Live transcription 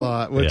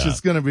lot, which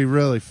is going to be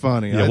really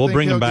funny. Yeah, we'll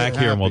bring him back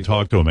here and we'll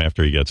talk to him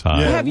after he gets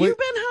high. Yeah, have you been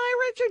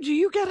high, Richard? Do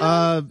you get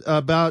high?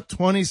 About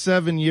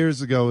 27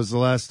 years ago was the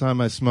last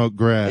time I smoked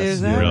grass.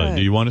 Is that Really? right?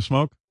 Do you want to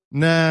smoke?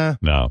 Nah.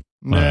 No.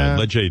 Nah. All right,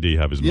 let JD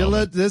have his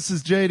moment. This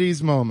is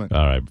JD's moment.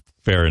 All right,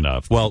 fair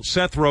enough. Well,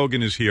 Seth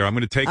Rogen is here. I'm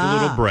going to take a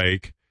little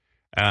break.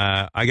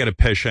 I got to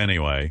piss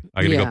anyway.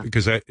 I got to go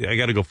because I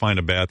got to go find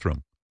a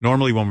bathroom.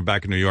 Normally, when we're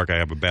back in New York, I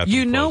have a bathroom.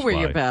 You know where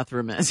by. your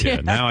bathroom is.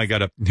 Yeah. Now I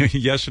got to.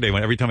 Yesterday,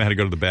 every time I had to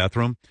go to the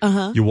bathroom,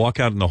 you walk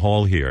out in the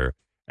hall here,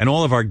 and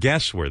all of our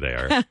guests were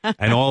there,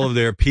 and all of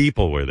their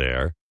people were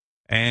there,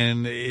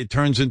 and it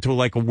turns into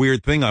like a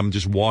weird thing. I'm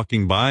just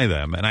walking by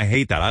them, and I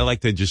hate that. I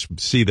like to just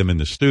see them in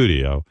the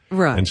studio,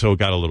 right? And so it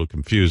got a little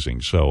confusing.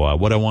 So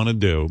what I want to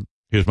do,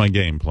 here's my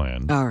game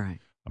plan. All right,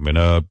 I'm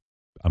gonna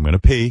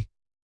pee.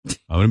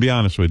 I'm gonna be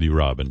honest with you,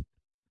 Robin.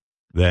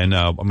 Then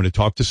I'm gonna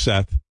talk to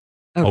Seth.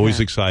 Okay. Always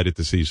excited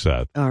to see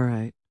Seth. All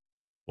right.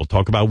 We'll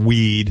talk about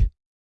weed.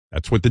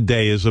 That's what the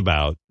day is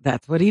about.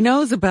 That's what he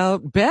knows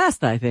about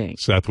best, I think.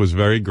 Seth was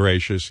very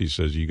gracious. He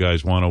says, you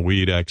guys want a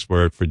weed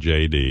expert for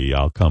JD?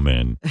 I'll come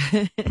in.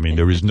 I mean,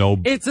 there is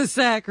no... It's a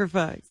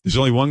sacrifice. There's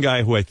only one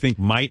guy who I think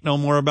might know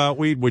more about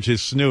weed, which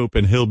is Snoop,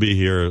 and he'll be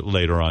here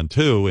later on,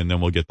 too, and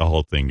then we'll get the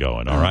whole thing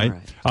going, all right?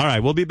 All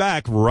right, we'll be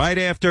back right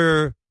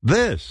after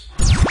this.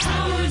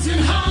 Howard's in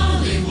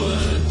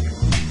Hollywood.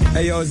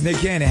 Hey, yo, it's Nick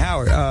Cannon.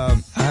 Howard,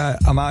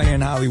 I'm out here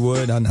in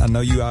Hollywood. I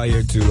know you out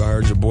here, too. I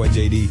heard your boy,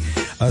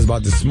 JD. I was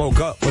about to smoke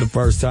up for the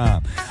first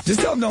time. Just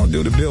tell him don't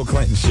do the Bill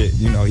Clinton shit.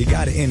 You know, he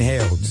got to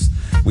inhale.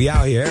 We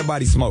out here.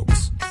 Everybody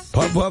smokes.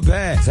 Puff, puff,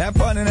 pass. Have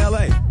fun in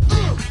L.A.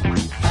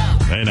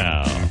 Hey,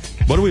 now.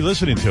 What are we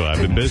listening to? I've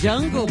been busy.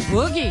 Jungle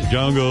Boogie.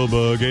 Jungle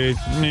Boogie.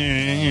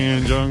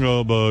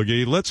 Jungle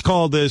Boogie. Let's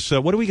call this,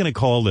 what are we going to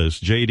call this?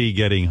 JD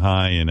getting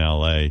high in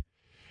L.A.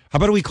 How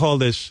about we call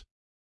this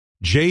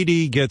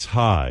JD gets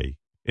high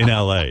in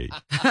L.A.?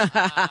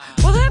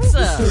 Well, that's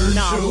a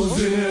novel.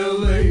 Shows in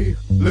L.A.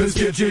 Let's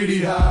get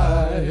JD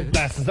high.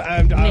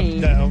 I'm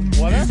down.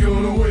 What? He's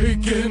gonna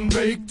wake and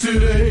bake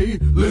today.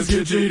 Let's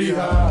get JD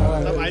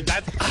high.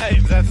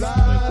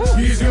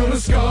 He's gonna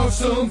scarf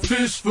some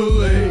fish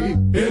fillet,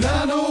 and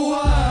I know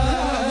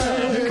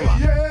why. Come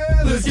on.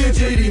 Yeah, let's get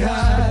JD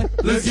high.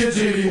 Let's get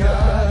JD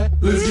high.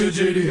 Let's get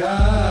JD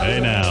high. Hey,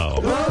 now.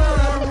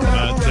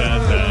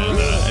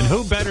 And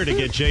who better to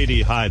get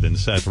JD high than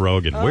Seth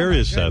Rogen? Where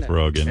is Seth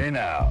Rogen? Hey,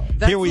 now.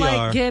 That's Here we like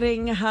are.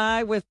 Getting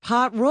high with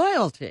pot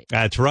royalty.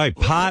 That's right,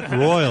 pot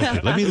royalty.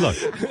 Let me look.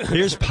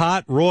 Here's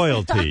pot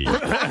royalty.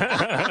 Look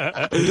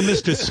at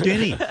Mr.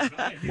 Skinny.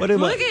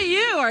 Look at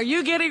you. Are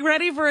you getting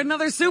ready for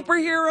another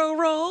superhero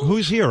role?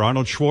 Who's here?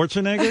 Arnold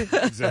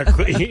Schwarzenegger?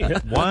 Exactly.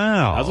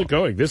 Wow. How's it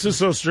going? This is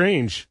so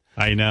strange.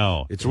 I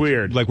know. It's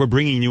weird. Like we're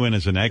bringing you in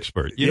as an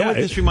expert. You know what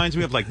this reminds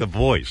me of? Like The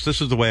Voice.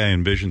 This is the way I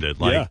envisioned it.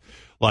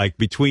 Like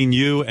between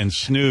you and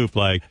Snoop,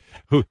 like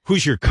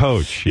who's your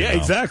coach? You know?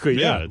 Exactly.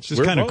 Yeah, it's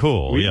just kind of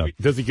cool.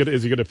 Is he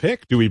gonna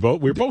pick? Do we vote?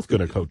 We're both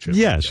gonna coach him.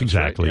 Yes,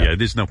 exactly. Right? Yeah,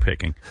 there's no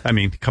picking. I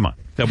mean, come on,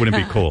 that wouldn't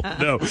be cool.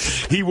 No,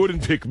 he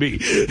wouldn't pick me.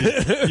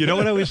 You know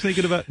what I was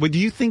thinking about? Well, do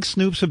you think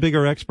Snoop's a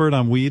bigger expert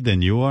on weed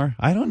than you are?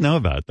 I don't know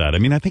about that. I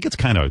mean, I think it's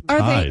kind of tied.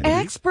 Are they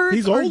experts?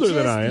 He's older than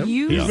just I am.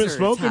 users, He's been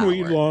smoking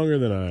weed longer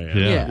than I am.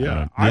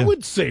 Yeah. I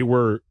would say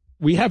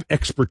we have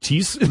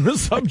expertise in the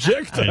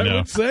subject, I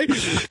would say.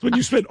 When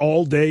you spend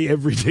all day,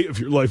 every day of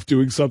your life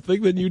doing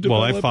something, then you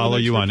develop. Well, I follow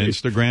you on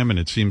Instagram, and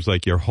it seems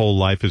like your whole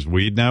life is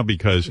weed now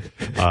because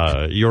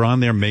you're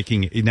on there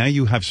now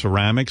you have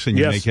ceramics and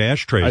you make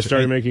ashtrays. I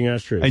started making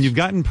ashtrays. And you've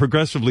gotten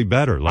progressively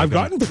better. I've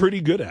gotten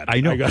pretty good at it.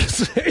 I know. I gotta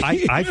say.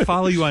 I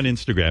follow you on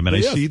Instagram, and I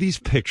see these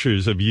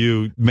pictures of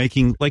you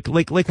making, like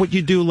what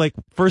you do, at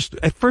first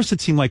it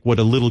seemed like what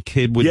a little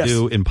kid would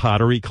do in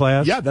pottery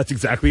class. Yeah, that's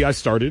exactly. I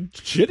started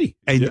shitty.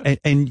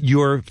 And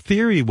your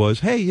theory was,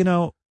 hey, you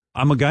know,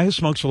 I'm a guy who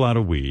smokes a lot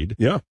of weed.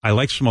 Yeah. I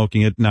like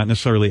smoking it, not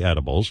necessarily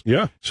edibles.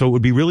 Yeah. So it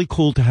would be really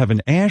cool to have an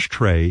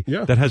ashtray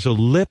that has a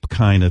lip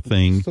kind of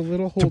thing. Just a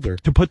little holder.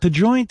 To put the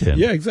joint in.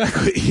 Yeah,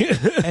 exactly.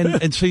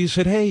 and so you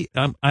said, hey,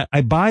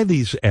 I buy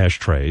these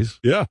ashtrays.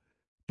 Yeah.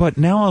 But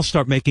now I'll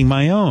start making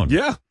my own.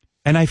 Yeah.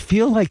 And I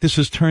feel like this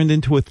has turned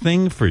into a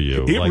thing for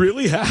you. It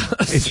really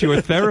has. It's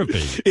your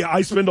therapy. Yeah,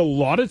 I spend a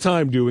lot of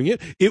time doing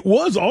it. It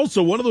was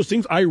also one of those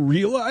things I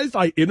realized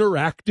I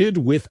interacted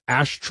with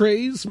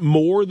ashtrays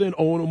more than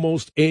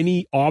almost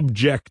any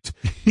object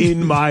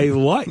in my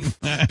life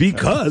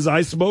because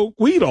I smoke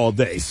weed all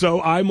day.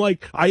 So I'm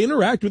like, I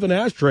interact with an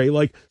ashtray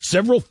like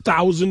several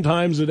thousand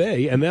times a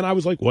day. And then I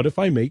was like, what if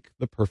I make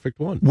the perfect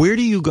one? Where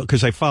do you go?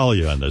 Because I follow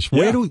you on this.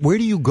 Where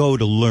do you go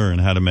to learn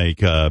how to make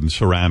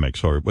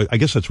ceramics? Or I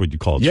guess that's what you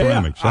call it? Yeah,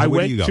 Ceramics. I Where do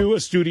went you go? to a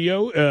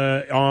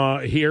studio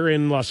here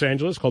in Los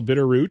Angeles called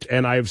Bitterroot,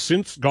 and I have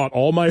since got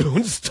all my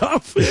own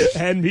stuff.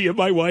 And me and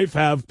my wife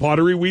have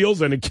pottery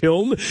wheels and a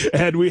kiln,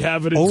 and we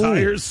have an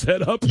entire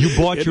setup. You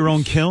bought your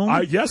own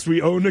kiln? Yes,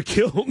 we own a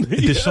kiln.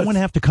 Does someone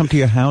have to come to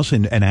your house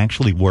and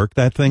actually work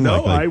that thing?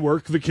 No, I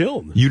work the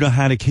kiln. You know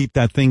how to keep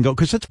that thing going?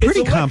 Because it's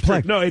pretty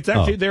complex. No, it's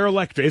actually, they're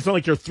electric. It's not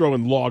like you're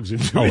throwing logs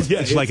into it.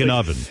 It's like an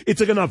oven. It's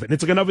like an oven.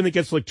 It's like an oven that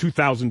gets like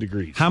 2,000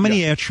 degrees. How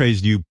many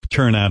ashtrays do you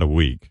turn out a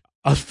week?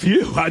 A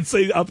few. I'd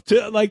say up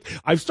to, like,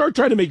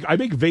 I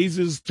make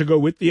vases to go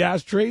with the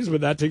ashtrays,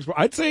 but that takes,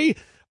 I'd say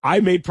I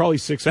made probably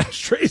 6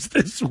 ashtrays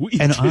this week.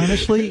 And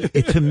honestly,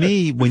 to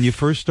me, when you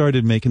first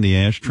started making the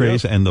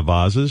ashtrays and the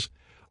vases,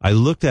 I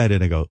looked at it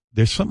and I go,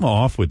 there's something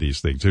off with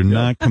these things. They're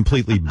not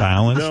completely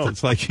balanced. No.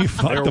 It's like you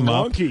fucked them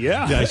up. Wonky,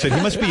 yeah. I said,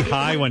 he must be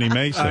high when he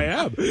makes them. I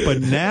am.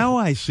 But now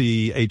I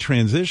see a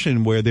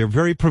transition where they're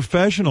very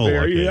professional.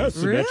 Very,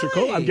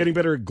 symmetrical. Really? I'm getting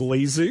better at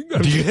glazing.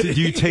 Do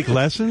you take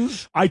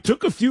lessons? I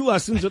took a few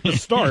lessons at the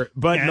start,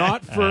 but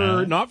not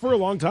for a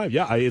long time.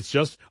 Yeah,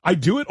 I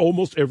do it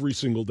almost every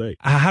single day.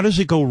 How does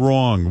it go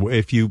wrong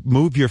if you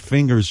move your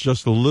fingers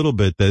just a little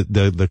bit?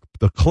 The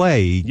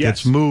clay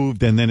gets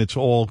moved and then it's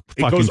all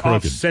fucking crooked. It goes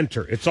crooked. off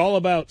center. It's all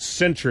about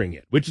centering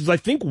it, which is, I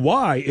think,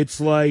 why it's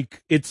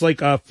like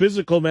a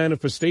physical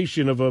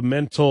manifestation of a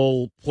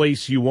mental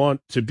place you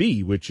want to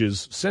be, which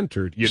is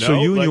centered. You know,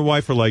 so you and your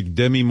wife are like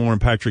Demi Moore and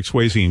Patrick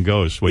Swayze in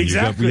Ghosts, where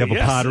exactly, you have a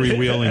pottery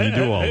wheel and you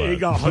do all that. You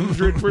got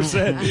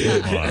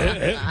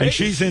 100%. And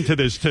she's into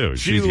this too.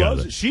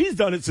 She's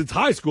done it since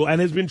high school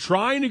and has been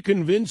trying to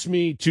convince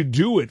me to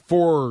do it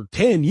for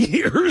 10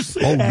 years.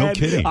 Oh, no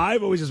kidding.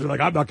 I've always just been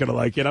like, I'm not going to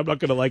like it. I'm not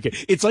going to like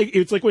it. It's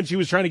like when she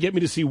was trying to get me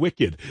to see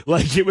Wicked.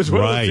 Like, it was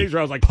one of those things where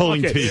I was like,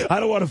 pulling teeth. I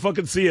don't want to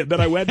fucking see it. Then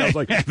I went and I was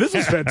like, this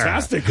is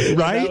fantastic.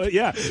 Right?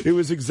 Yeah. It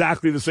was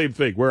exactly the same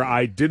thing where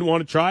I didn't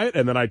want to try it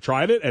and then I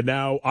tried it and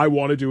now I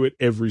want to do it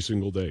every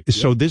single day.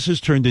 So this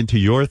has turned into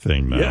your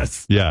thing now.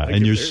 Yes. Yeah.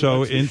 And you're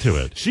so into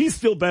it. She's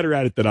still better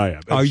at it than I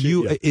am.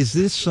 Is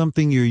this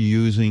something you're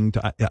using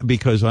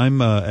because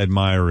I'm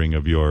admiring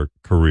of your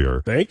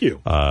career. Thank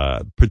you.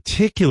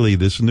 Particularly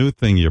this new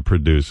thing you're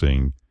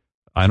producing.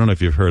 I don't know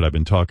if you've heard, I've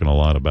been talking a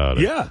lot about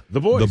it. Yeah,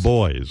 The Boys. The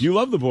Boys. You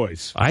love The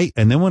Boys.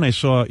 And then when I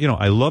saw,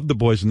 I love The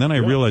Boys, and then I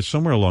realized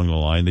somewhere along the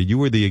line that you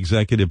were the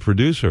executive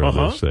producer of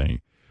this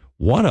thing.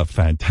 What a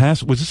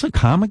fantastic, was this a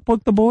comic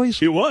book, The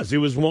Boys? It was. It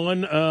was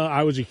one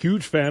I was a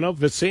huge fan of.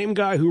 The same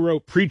guy who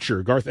wrote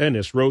Preacher, Garth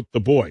Ennis, wrote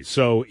The Boys.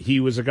 So he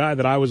was a guy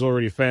that I was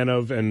already a fan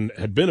of and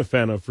had been a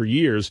fan of for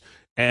years.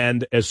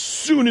 And as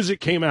soon as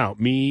it came out,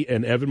 me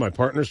and Evan, my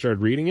partner,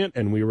 started reading it,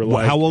 and we were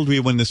like... How old were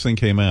you when this thing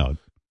came out?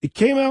 It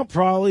came out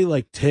probably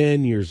like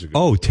 10 years ago.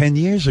 Oh, 10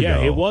 years ago. Yeah,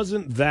 it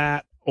wasn't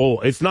that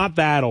old. It's not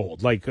that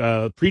old. Like,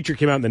 Preacher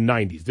came out in the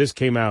 90s. This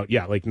came out,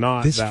 like,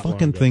 not this that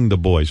fucking thing, The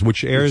Boys,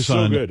 which airs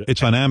good.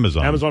 It's on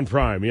Amazon. Amazon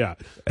Prime, yeah.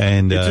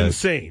 And it's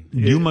insane.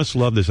 You must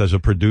love this as a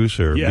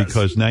producer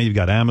because now you've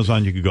got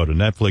Amazon. You can go to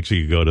Netflix.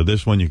 You can go to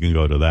this one. You can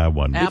go to that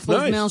one.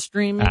 Apple's now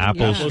streaming.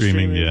 Apple's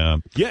streaming, yeah.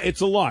 Yeah,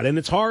 it's a lot. And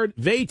it's hard.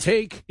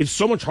 It's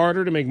so much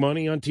harder to make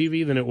money on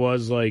TV than it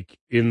was, like,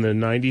 in the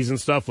 90s and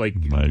stuff. Like,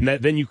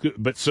 then you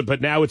could, but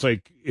now it's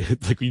like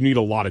you need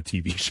a lot of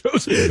TV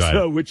shows.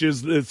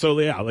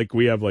 Right. Like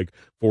we have like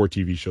 4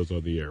 TV shows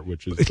on the air,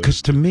 which is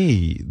because to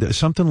me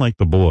something like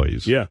The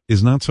Boys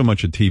is not so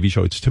much a TV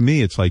show. It's to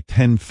me it's like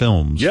 10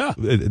 films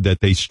that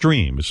they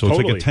stream. So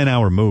totally. It's like a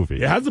 10-hour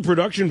movie. It has the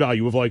production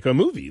value of like a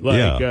movie.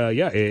 Like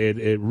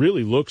it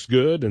really looks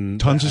good and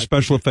tons of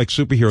special effects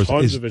superheroes.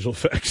 Tons of visual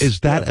effects. Is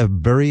that a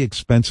very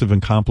expensive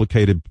and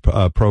complicated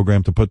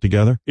program to put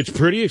together? It's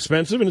pretty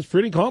expensive and it's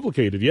pretty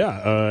complicated.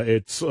 Yeah,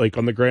 it's like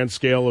on the grand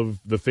scale of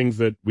the things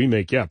that we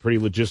make. Yeah, pretty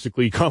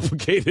logistically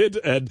complicated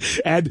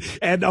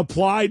and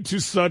applied to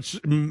such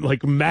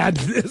like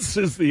madness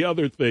is the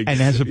other thing. And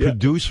as a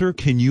producer,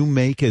 can you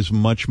make as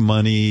much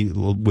money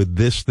with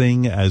this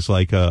thing as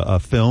like a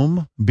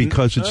film?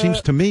 Because it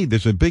seems to me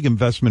there's a big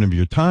investment of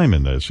your time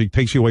in this. It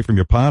takes you away from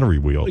your pottery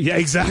wheel. Yeah,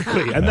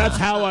 exactly. And that's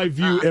how I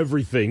view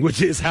everything,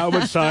 which is how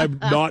much time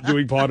not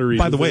doing pottery.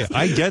 By the way,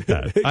 I get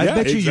that. I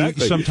bet you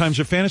sometimes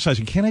are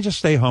fantasizing. Can't I just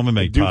stay home and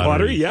make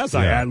pottery? Yes,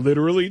 I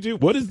literally do.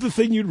 What is the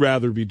thing you'd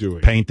rather be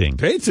doing? Painting.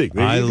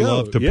 I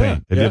love to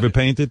paint. Have you ever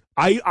painted?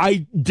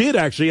 I did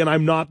actually, and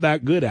I'm not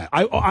that good at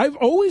it. I've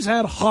always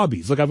had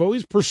hobbies. Like I've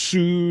always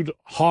pursued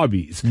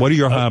hobbies. What are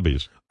your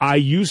hobbies? I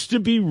used to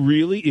be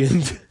really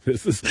into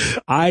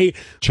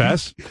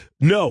chess?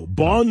 No,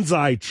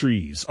 bonsai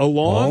trees. A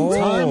long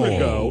time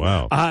ago.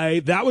 Wow.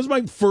 That was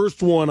my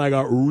first one I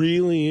got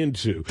really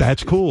into.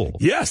 That's cool.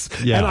 Yes.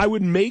 Yeah. And I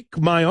would make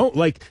my own,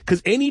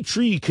 cause any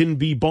tree can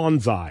be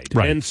bonsai'd.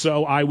 Right. And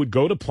so I would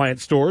go to plant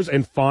stores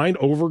and find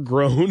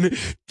overgrown,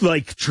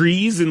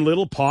 trees in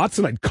little pots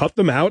and I'd cut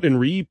them out and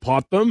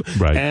repot them.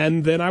 Right.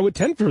 And then I would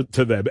tend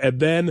to them. And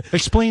then.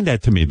 Explain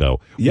that to me though.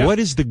 Yeah. What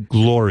is the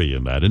glory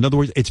in that? In other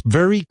words, it's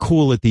very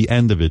cool at the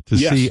end of it to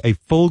see a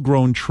full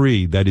grown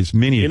tree that is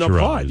miniaturized. In a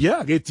pot.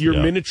 Yeah, you're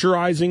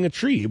miniaturizing a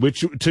tree,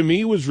 which to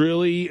me was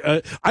really,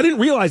 I didn't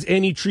realize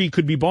any tree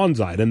could be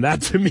bonsai'd, and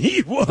that to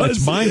me was...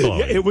 That's mind-blowing.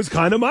 Yeah, it was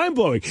kind of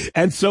mind-blowing.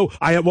 And so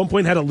I at one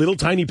point had a little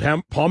tiny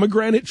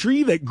pomegranate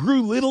tree that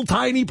grew little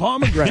tiny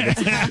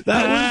pomegranates. That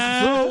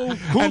was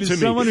so cool and to me. As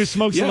someone who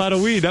smokes a lot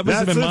of weed, that must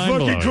have been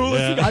mind-blowing. That's the fucking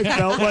coolest thing. I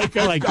felt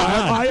like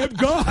I am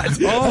God.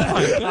 Oh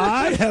my God.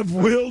 I have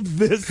willed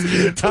this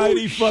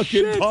tiny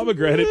fucking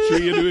pomegranate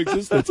tree into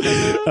existence.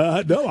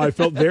 No, I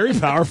felt very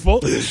powerful.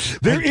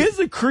 There is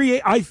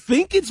I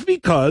think it's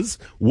because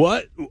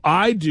what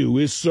I do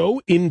is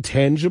so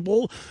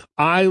intangible.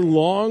 I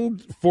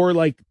longed for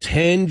like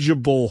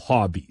tangible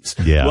hobbies.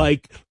 Yeah.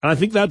 Like, and I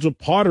think that's what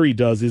pottery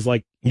does is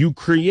like you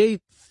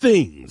create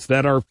things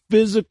that are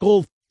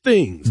physical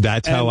things.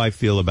 That's how I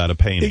feel about a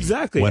painting.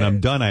 Exactly. When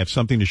I'm done, I have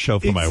something to show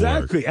for my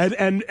work.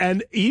 Exactly.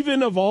 And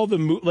even of all the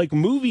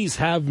movies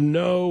have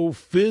no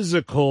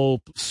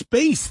physical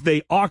space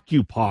they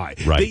occupy.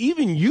 Right. They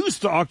even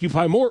used to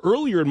occupy more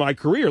earlier in my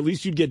career. At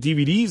least you'd get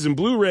DVDs and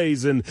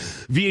Blu-rays and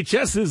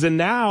VHSs, and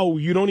now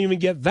you don't even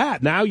get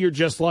that. Now you're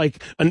just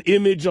like an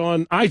image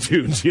on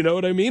iTunes, you know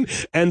what I mean?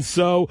 And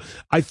so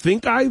I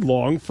think I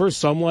long for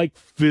some like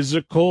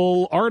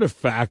physical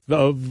artifact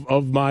of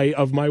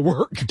my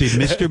work. Did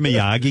Mr.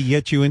 Miyagi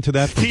get you into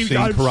that from seeing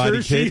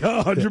Karate Kid?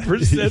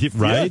 100%.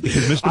 Right?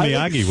 Because Mr.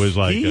 Miyagi was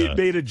like... He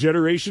made a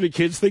generation of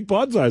kids think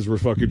bonsais were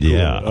fucking cool.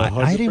 Yeah,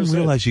 I didn't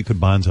realize you could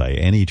bonsai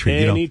any tree.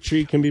 Any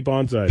tree can be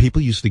bonsai.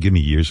 People used to give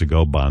me years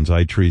ago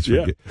bonsai trees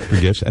for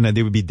gifts, and then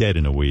they would be dead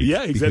in a week.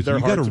 Yeah, exactly. They're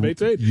hard to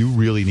maintain. You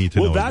really need to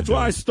know. Well, that's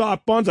why I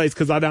stopped bonsais,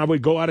 because I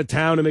would go out of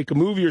town and make a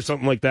movie or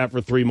something like that for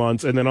 3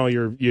 months, and then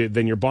your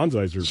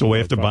bonsais are... So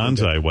after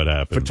bonsai, what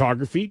happened?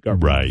 Photography. Got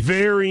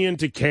very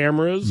into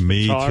cameras.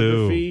 Me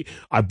photography. too.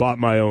 I bought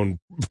my own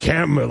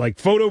camera, like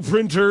photo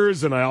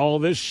printers and all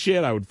this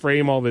shit. I would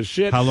frame all this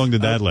shit. How long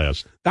did that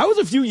last? That was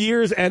a few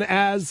years, and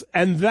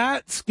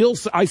that skill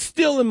set, I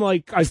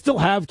still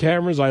have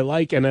cameras I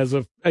like, and as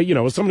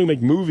someone who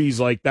make movies,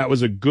 like that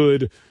was a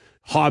good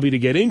hobby to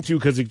get into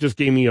because it just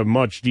gave me a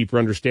much deeper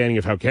understanding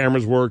of how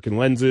cameras work and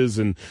lenses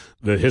and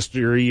the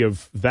history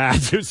of that.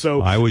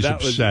 So I was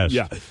obsessed.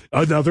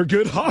 Another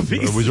good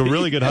hobby. It was a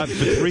really good hobby.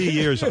 For 3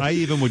 years, I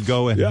even would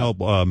go and help.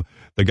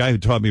 The guy who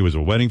taught me was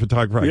a wedding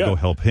photographer. I'd go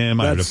help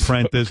him. I would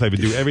apprentice. I would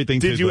do everything.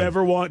 Did you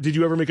ever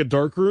make a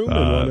dark room?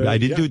 I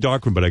did do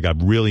dark room, but I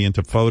got really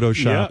into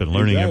Photoshop and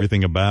learning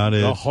everything about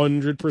it.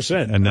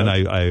 100%. And then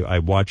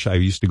I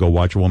used to go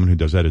watch a woman who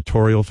does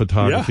editorial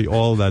photography,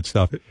 all of that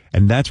stuff.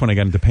 And that's when I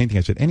got into painting.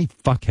 I said, any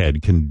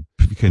fuckhead can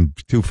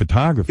do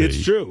photography.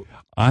 It's true.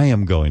 I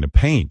am going to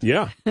paint.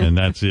 Yeah. And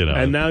that's,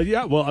 And now,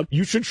 well,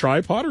 you should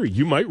try pottery.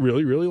 You might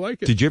really, really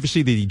like it. Did you ever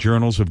see the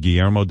journals of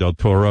Guillermo del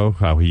Toro,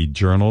 how he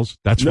journals?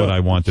 That's what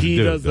I wanted to do. He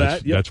does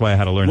that. That's why I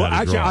had to learn how to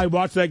actually, draw. I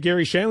watched that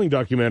Gary Shandling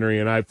documentary,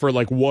 and for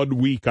like 1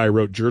 week, I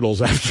wrote journals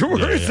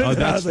afterwards. Yeah. Oh,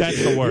 that's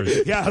the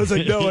worst. Yeah, I was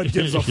like, no one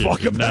gives a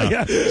fuck about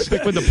that.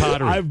 Stick with the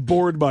pottery. I've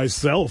bored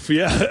myself,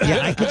 Yeah,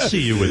 I could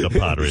see you with the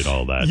pottery and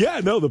all that.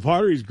 Yeah, no, the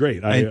pottery's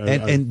great.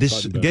 And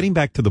this, getting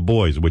back to The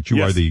Boys, which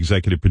you are the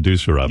executive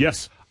producer of.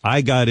 Yes.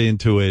 I got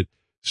into it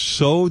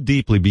so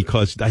deeply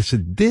because I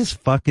said, this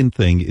fucking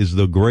thing is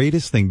the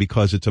greatest thing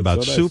because it's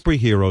about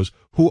superheroes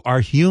who are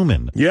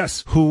human.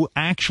 Yes. Who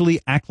actually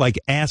act like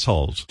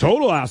assholes.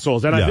 Total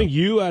assholes. And I think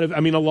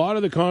a lot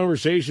of the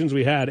conversations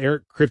we had,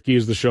 Eric Kripke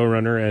is the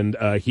showrunner, and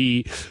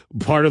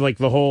part of like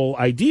the whole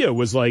idea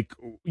was like,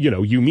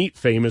 you meet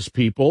famous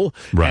people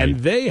and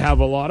they have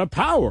a lot of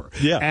power.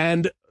 Yeah.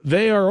 And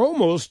they are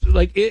almost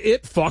like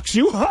it fucks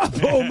you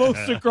up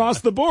almost across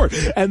the board.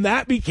 And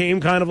that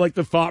became kind of like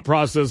the thought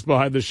process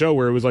behind the show,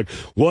 where it was like,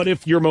 what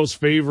if your most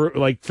favorite,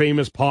 like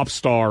famous pop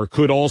star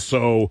could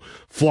also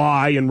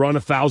fly and run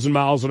 1,000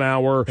 miles an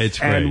hour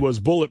and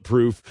was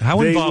bulletproof? How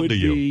involved are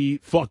you? Be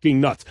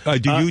fucking nuts.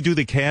 Do you do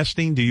the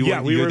casting? Do you?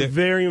 Yeah, we were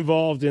very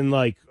involved in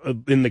like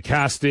in the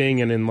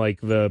casting and in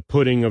like the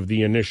putting of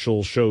the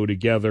initial show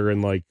together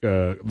and like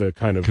the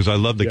kind of, because I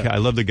love the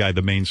guy,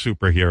 the main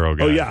superhero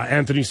guy. Oh yeah,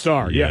 Anthony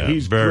Starr. Yeah,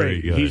 he's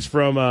very great. Good. He's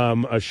from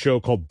a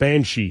show called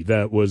Banshee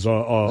that was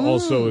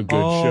also a good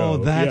show. Oh,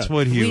 that's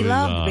what he was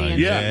love on.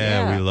 Banshee.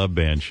 Yeah, we love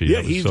Banshee.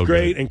 Yeah, he's so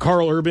great. And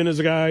Carl Urban is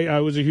a guy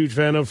I was a huge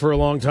fan of for a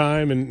long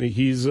time, and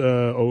he's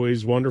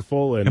always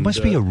wonderful. And it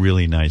must be a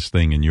really nice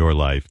thing in your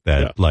life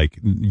that like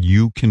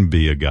you can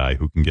be a guy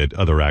who can get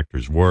other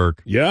actors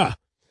work. Yeah.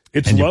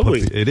 It's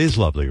lovely. It is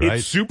lovely, right?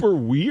 It's super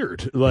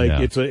weird.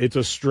 Like it's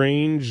a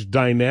strange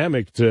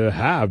dynamic to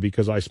have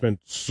because I spent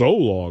so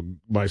long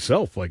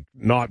myself like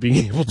not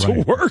being able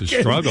to work, to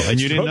struggle, and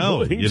you didn't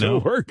know, to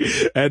work,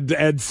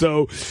 and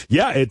so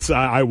it's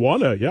I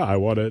wanna.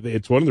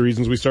 It's one of the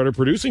reasons we started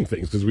producing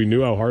things because we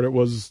knew how hard it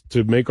was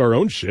to make our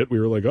own shit. We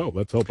were like, oh,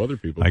 let's help other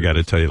people. I got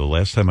to tell you, the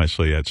last time I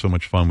saw you, I had so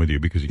much fun with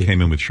you because you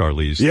came in with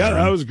Charlize. Yeah,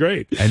 that was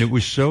great, and it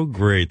was so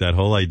great, that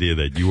whole idea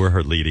that you were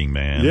her leading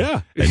man.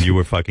 Yeah, and you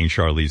were fucking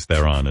Charlize Charlize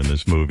Theron in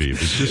this movie. It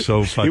was just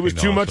so fucking It was too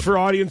awesome. much for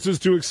audiences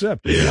to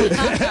accept. Right,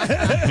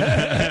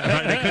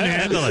 they couldn't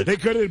handle it. They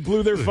couldn't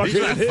blew their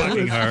fucking not head. fucking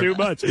It was her. too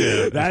much.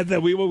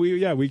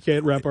 That we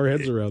can't wrap our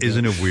heads around.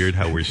 Isn't it weird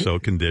how we're so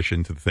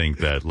conditioned to think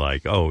that,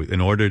 like, oh,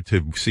 in order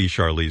to see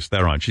Charlize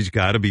Theron, she's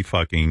got to be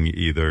fucking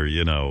either,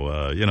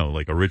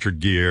 like a Richard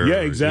Gere, Yeah,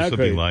 or exactly.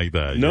 something like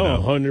that. No,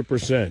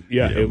 100%.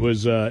 Yeah, it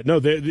was.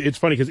 It's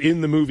funny because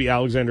in the movie,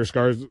 Alexander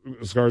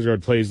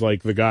Skarsgård plays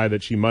like the guy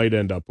that she might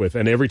end up with,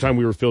 and every time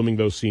we were filming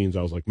those scenes,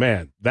 I was like,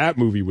 man, that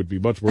movie would be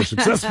much more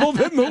successful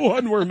than the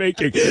one we're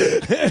making.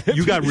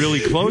 You got really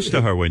close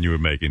to her when you were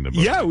making the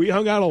movie. Yeah, we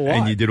hung out a lot.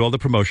 And you did all the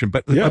promotion.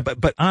 But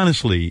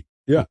honestly,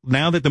 Yeah.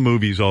 now that the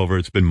movie's over,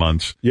 it's been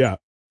months. Yeah.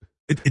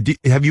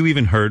 Have you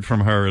even heard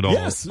from her at all?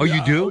 Yes. Oh,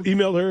 you do? I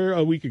emailed her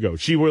a week ago.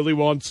 She really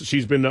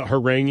she's been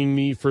haranguing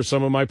me for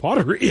some of my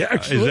pottery,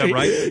 actually. Is that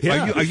right?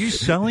 Yeah. Are you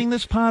selling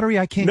this pottery?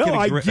 I can't No, get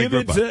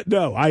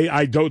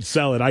I don't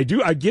sell it. I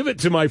give it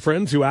to my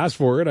friends who ask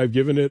for it. I've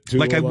given it to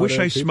Like, a I lot wish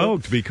of I people.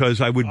 smoked because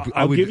I would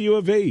give you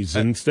a vase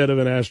instead of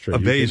an ashtray. A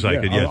vase I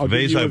could, yes. I'll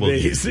Vase give you I a will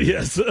vase. use.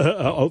 Yes,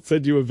 I'll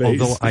send you a vase.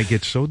 Although I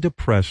get so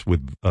depressed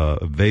with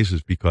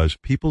vases because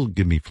people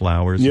give me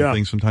flowers and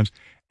things sometimes,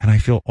 and I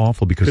feel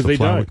awful because they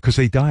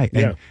die.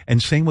 And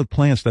and same with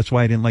plants. That's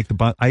why I didn't like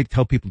I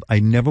tell people I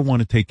never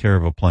want to take care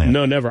of a plant.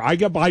 No, never. I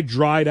buy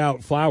dried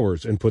out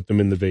flowers and put them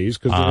in the vase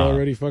because they're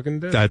already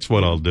fucking dead. That's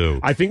what I'll do.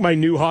 I think my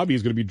new hobby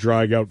is going to be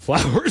drying out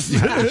flowers.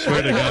 I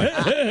swear to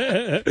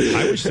God.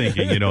 I was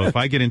thinking, if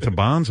I get into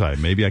bonsai,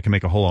 maybe I can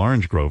make a whole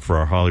orange grove for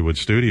our Hollywood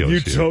studios. You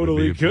here.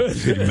 totally could.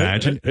 Could you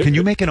imagine? Can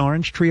you make an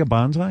orange tree a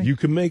bonsai? You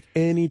can make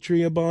any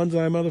tree a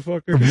bonsai,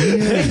 motherfucker.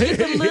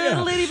 The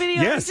little itty bitty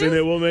Yes, oranges? and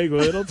it will make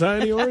little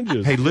tiny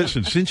oranges. Hey,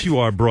 listen, since you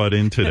are brought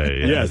in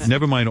today, Yes.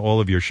 never mind all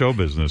of your show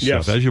business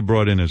Yes. stuff, as you're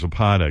brought in as a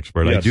pod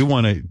expert, Yes.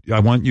 I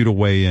want you to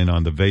weigh in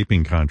on the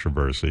vaping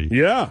controversy.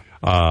 Yeah.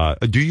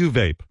 Do you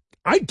vape?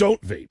 I don't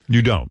vape.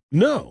 You don't?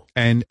 No.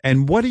 And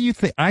what do you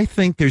think? I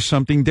think there's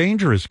something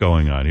dangerous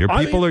going on here.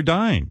 People are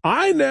dying.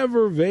 I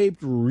never vaped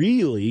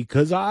really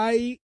because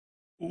I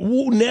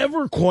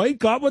never quite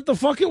got what the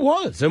fuck it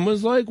was and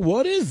was like,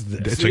 what is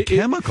this? It's a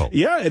chemical.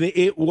 And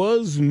it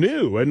was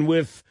new. And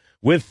with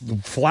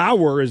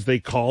flower, as they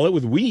call it,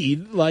 with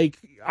weed, like,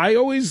 I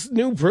always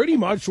knew pretty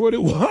much what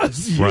it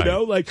was, you Right.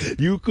 know, like,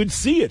 you could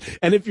see it.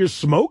 And if you're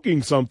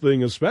smoking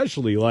something,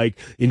 especially, like,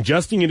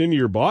 ingesting it into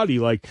your body,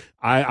 like,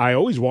 I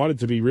always wanted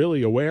to be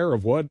really aware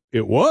of what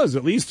it was,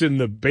 at least in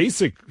the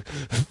basic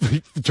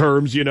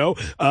terms,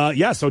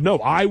 so no,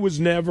 I was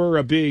never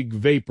a big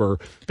vapor.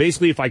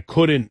 Basically, if I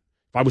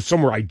was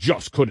somewhere I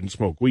just couldn't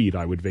smoke weed,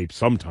 I would vape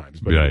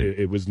sometimes, but Right.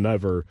 it was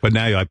never. But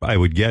now I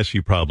would guess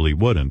you probably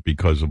wouldn't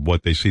because of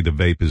what they see the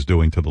vape is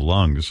doing to the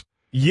lungs.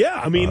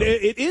 Yeah, I mean,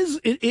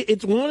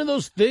 it's one of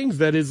those things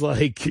that is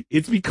like,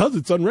 it's because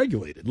it's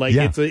unregulated. Like,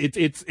 Yeah.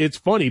 it's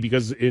funny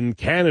because in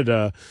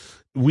Canada,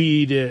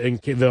 weed and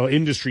the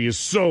industry is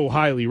so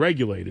highly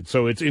regulated.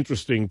 So it's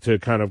interesting to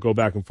kind of go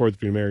back and forth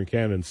between America and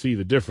Canada and see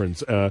the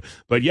difference.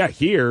 But yeah,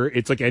 here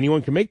it's like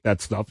anyone can make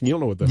that stuff and you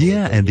don't know what the hell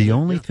Yeah, it's and the doing.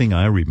 only thing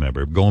I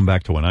remember, going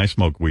back to when I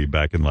smoked weed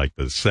back in like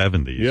the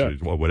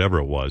 70s or whatever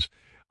it was,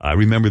 I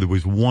remember there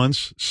was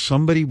once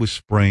somebody was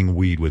spraying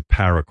weed with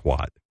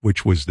paraquat,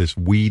 which was this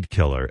weed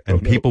killer,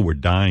 and people were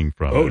dying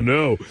from it. Oh,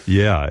 no.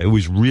 Yeah, it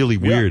was really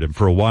weird. And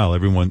for a while,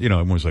 everyone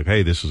was like,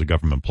 hey, this is a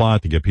government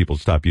plot to get people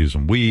to stop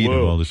using weed and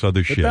all this other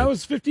But shit. that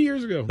was 50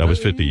 years ago. That was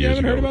 50 years You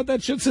haven't ago. heard about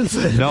that shit since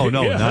then? No,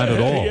 not at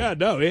all. Yeah,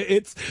 no,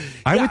 it's.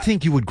 I would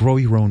think you would grow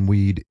your own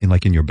weed in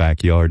your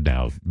backyard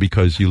now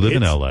because you live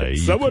in L.A.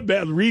 Someone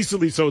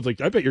recently, so it's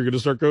like, I bet you're going to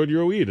start growing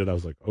your own weed. And I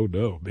was like, oh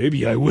no,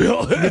 maybe I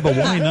will. Yeah, but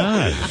why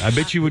not? I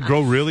bet you would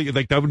grow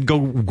that would go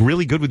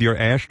really good with your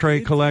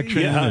ashtray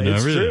collection. Yeah, and it's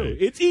everything. true.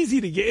 It's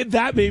easy to get.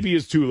 That maybe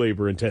is too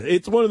labor intensive.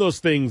 It's one of those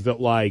things that,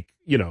 like,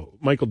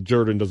 Michael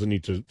Jordan doesn't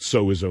need to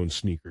sew his own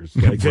sneakers.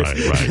 Like Right.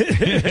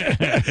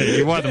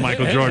 You are the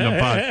Michael Jordan of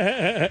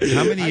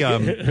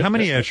pot. How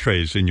many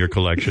ashtrays in your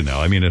collection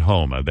now? I mean, at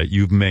home that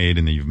you've made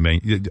and that you've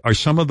made. Are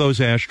some of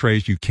those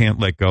ashtrays you can't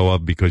let go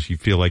of because you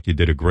feel like you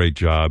did a great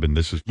job and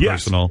this is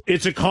personal? Yes,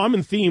 it's a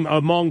common theme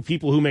among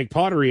people who make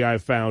pottery,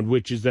 I've found,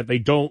 which is that they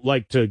don't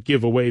like to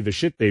give away the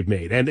shit they've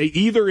made. And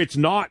either it's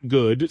not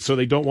good, so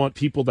they don't want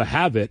people to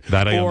have it,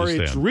 That I or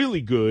understand. it's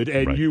really good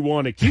and you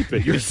want to keep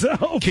it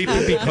yourself. Keep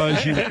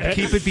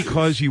it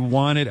because you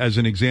want it as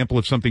an example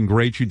of something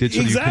great you did,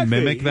 so you can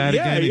mimic that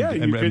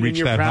again and reach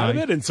you're that proud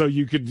high. of it, and so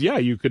you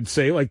could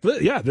say like,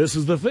 this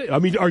is the thing. I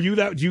mean,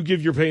 do you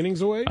give your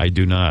paintings away? I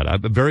do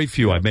not. Very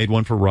few. I made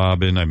one for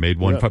Robin. I made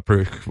one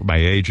for my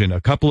agent.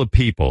 A couple of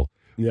people.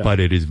 Yeah.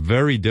 But it is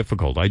very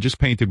difficult. I just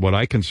painted what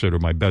I consider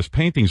my best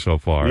painting so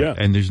far,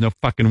 and there's no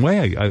fucking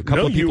way. A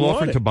couple of people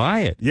offered to buy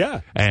it,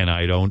 and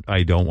I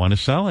don't want to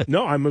sell it.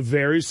 No, I'm a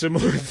very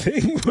similar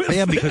thing.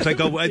 Because I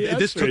go,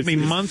 this took me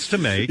months to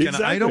make, and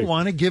I don't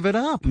want to give it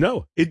up.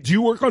 No, do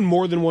you work on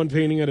more than one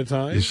painting at a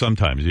time?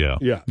 Sometimes, yeah.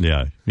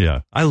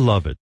 I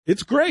love it.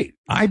 It's great.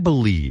 I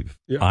believe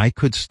I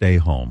could stay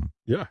home,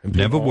 and never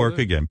paint all work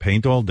day. again,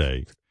 paint all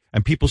day,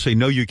 and people say,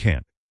 no, you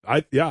can't.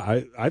 I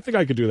think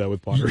I could do that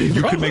with pottery.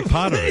 You could make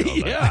pottery.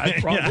 Yeah, I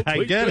probably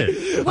I get could.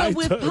 it. Well,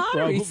 with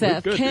pottery,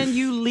 Seth, can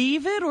you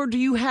leave it or do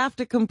you have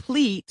to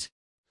complete?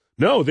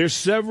 No, there's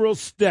several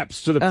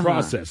steps to the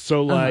process.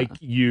 So, like,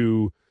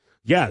 you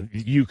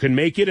can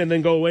make it and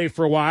then go away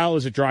for a while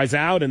as it dries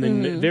out. And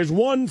then there's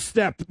one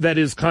step that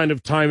is kind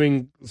of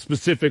timing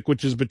specific,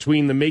 which is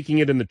between the making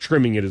it and the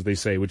trimming it, as they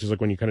say, which is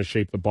like when you kind of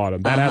shape the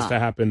bottom. That has to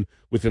happen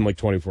within like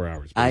 24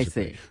 hours.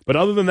 Basically. I see. But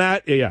other than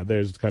that,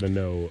 there's kind of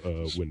no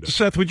window.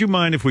 Seth, would you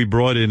mind if we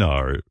brought in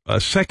our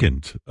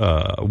second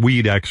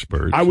weed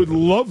expert? I would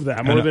love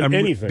that more than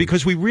anything.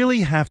 Because we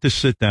really have to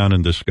sit down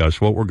and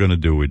discuss what we're going to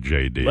do with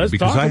JD. Let's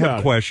because talk I about have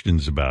it.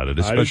 questions about it,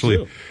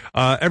 especially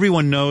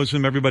everyone knows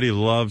him. Everybody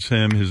loves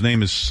him. His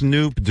name is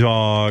Snoop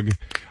Dogg,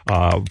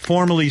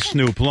 formerly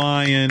Snoop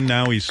Lion.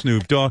 Now he's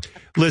Snoop Dogg.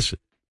 Listen,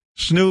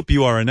 Snoop,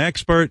 you are an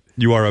expert.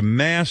 You are a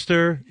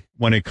master.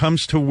 When it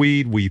comes to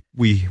weed, we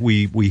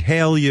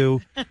hail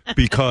you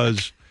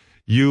because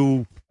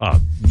you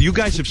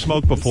guys have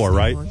smoked before,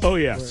 right? Oh,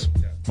 yes.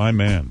 My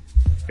man.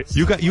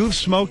 You've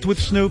smoked with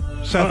Snoop,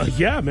 Seth?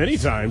 Yeah, many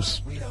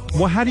times.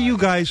 Well, how do you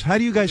guys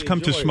come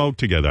to smoke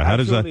together? How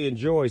does that? I really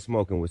enjoy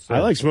smoking with Seth. I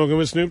like smoking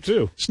with Snoop,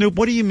 too. Snoop,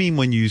 what do you mean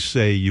when you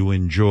say you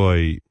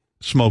enjoy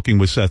smoking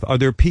with Seth? Are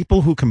there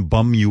people who can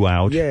bum you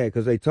out? Yeah,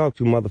 because they talk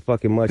too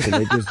motherfucking much and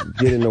they just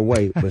get in the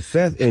way. But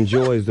Seth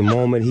enjoys the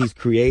moment. He's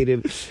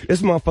creative.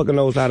 This motherfucker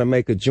knows how to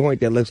make a joint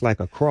that looks like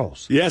a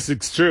cross. Yes,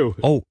 it's true.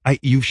 Oh,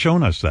 you've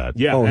shown us that.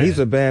 Yeah. Oh, he's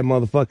a bad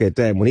motherfucker at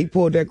that. When he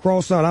pulled that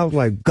cross out, I was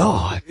like,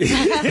 God.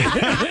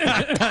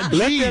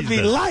 Let there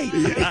be light.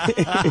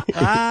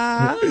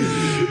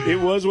 It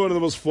was one of the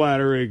most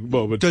flattering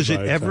moments. Does it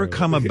ever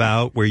come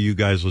about where you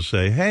guys will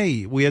say,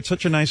 hey, we had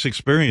such a nice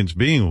experience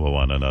being with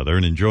one another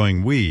and enjoying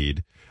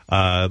weed.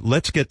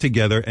 Let's get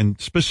together and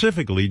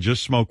specifically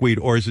just smoke weed,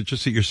 or is it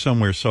just that you're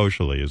somewhere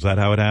socially? Is that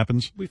how it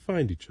happens? We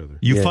find each other.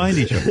 You find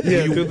each other.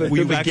 Yeah, through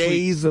the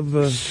gaze of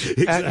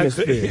the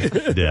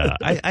atmosphere. Yeah.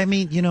 I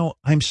mean,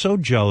 I'm so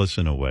jealous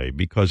in a way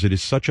because it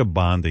is such a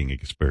bonding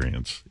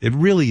experience. It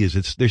really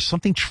is. There's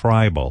something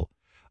tribal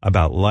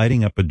about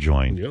lighting up a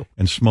joint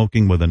and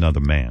smoking with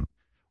another man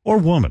or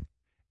woman.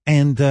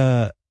 And,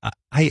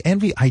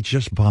 I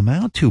just bum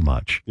out too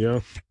much.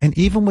 Yeah. And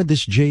even with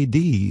this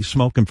JD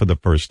smoking for the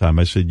first time,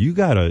 I said, you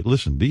gotta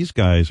listen, these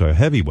guys are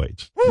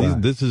heavyweights.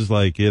 This is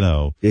like,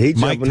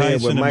 Mike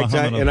Tyson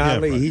and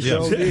Ali. He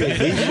showed it.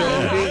 He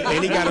showed it.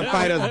 And he got to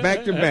fight us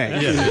back to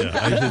back. Yeah.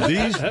 I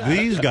said,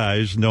 these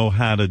guys know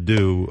how to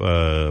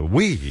do,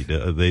 weed.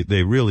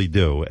 They really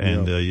do.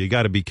 And, you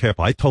gotta be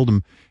careful. I told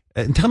him,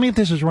 and tell me if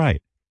this is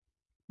right.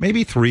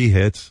 Maybe 3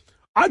 hits.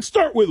 I'd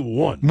start with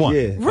one.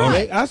 Yeah.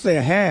 Right. I say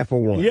a half of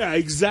one. Yeah,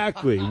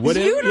 exactly.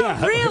 You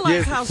don't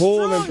realize how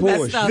strong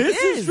that stuff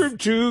This is from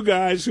two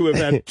guys who have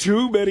had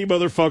too many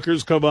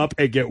motherfuckers come up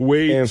and get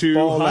way too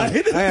high.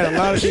 I had a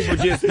lot of people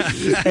just,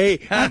 hey,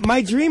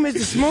 my dream is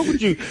to smoke with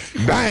you.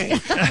 Bang.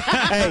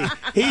 Hey,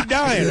 he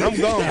dying.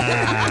 I'm gone.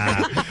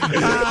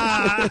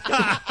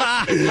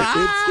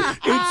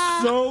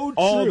 It's so true.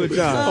 All the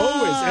time.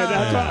 Always. And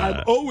that's why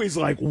I'm always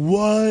like,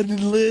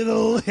 one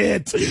little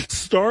hit.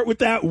 Start with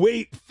that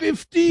weight.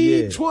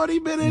 20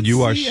 minutes.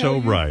 You are so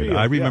right.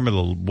 I remember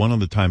one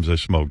of the times I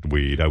smoked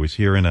weed. I was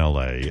here in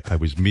L.A. I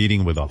was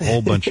meeting with a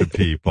whole bunch of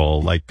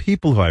people, like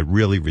people who I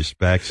really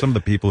respect, some of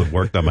the people who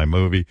worked on my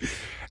movie.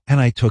 And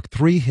I took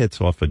 3 hits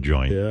off a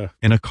joint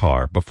in a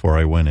car before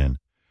I went in.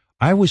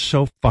 I was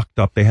so fucked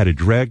up, they had to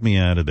drag me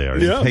out of there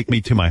and take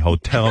me to my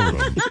hotel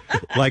room.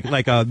 like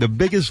the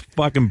biggest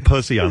fucking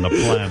pussy on the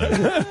planet.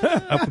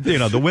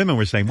 The women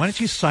were saying, why don't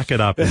you suck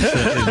it up? But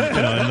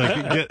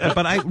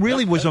I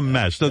really was a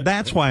mess. So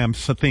that's why I'm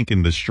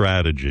thinking the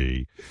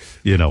strategy,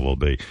 will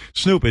be.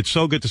 Snoop, it's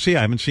so good to see you.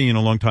 I haven't seen you in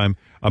a long time.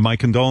 My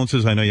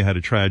condolences. I know you had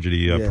a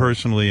tragedy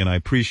personally, and I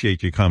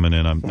appreciate you coming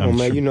in.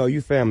 Man,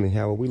 you family,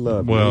 Howard. We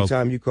love you.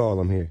 Anytime you call,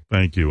 I'm here.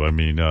 Thank you. I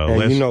mean,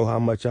 and you know how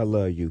much I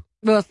love you.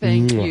 Well,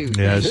 thank you.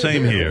 Yeah,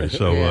 same here.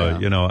 So,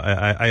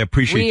 I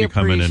appreciate you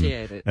coming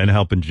in and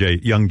helping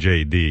young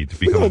JD to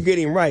become. We're going to get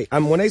him right.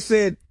 When they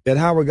said that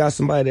Howard got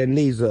somebody that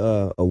needs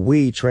a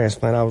weed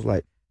transplant, I was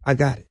like, I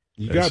got it.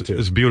 You got to.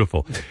 It's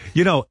beautiful.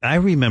 I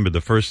remember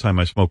the first time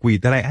I smoked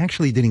weed that I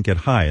actually didn't get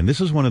high. And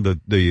this is one of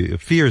the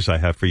fears I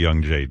have for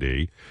young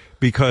JD.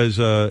 Because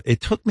it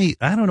took me,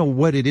 I don't know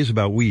what it is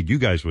about weed. You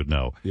guys would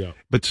know. Yeah.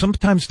 But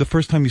sometimes the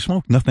first time you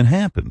smoke, nothing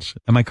happens.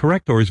 Am I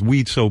correct? Or is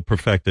weed so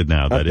perfected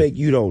now that I think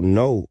you don't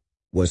know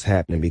what's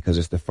happening because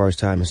it's the first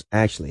time it's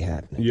actually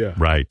happening. Yeah.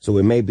 Right. So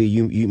it may be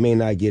you may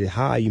not get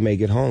high, you may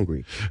get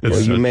hungry. Or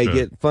you may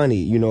get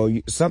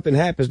funny. Something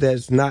happens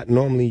that's not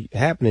normally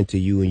happening to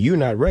you and you're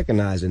not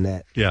recognizing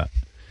that. Yeah.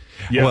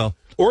 Well,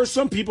 or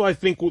some people, I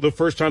think, the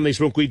first time they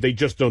smoke weed, they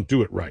just don't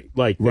do it right.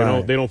 Like,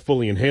 they don't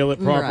fully inhale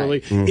it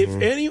properly. Right.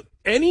 If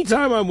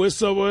anytime I'm with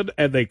someone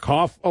and they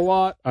cough a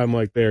lot, I'm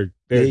like, they're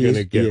they're going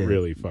to get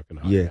really fucking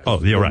high. Yeah.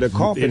 Oh, you're right. The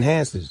cough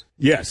enhances.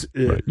 Yes.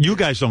 Right. You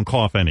guys don't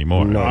cough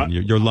anymore. No.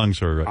 Your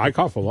lungs are... I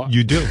cough a lot.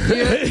 You do.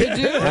 You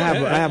do?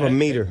 I have a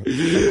meter.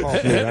 A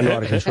cough meter. I know how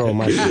to control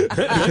myself.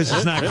 Because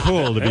it's not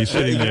cool to be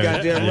sitting there.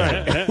 Goddamn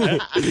right.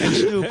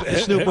 And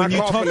Snoop, when you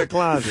cough talk... in the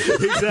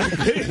closet.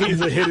 Exactly.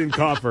 He's a hidden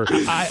cougher.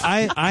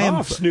 I am...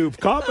 Cough, Snoop.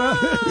 Cough.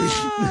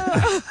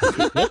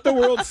 Let the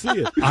world see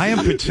it. I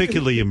am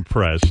particularly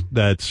impressed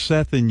that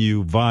Seth and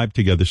you vibe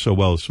together so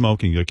well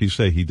smoking. Like you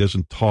say, he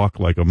doesn't talk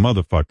like a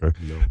motherfucker.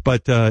 No.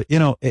 But,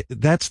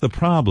 that's the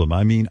problem.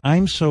 I mean,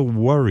 I'm so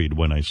worried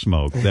when I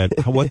smoke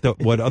that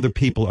what other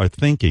people are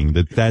thinking,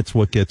 that's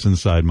what gets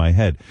inside my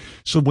head.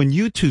 So when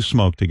you two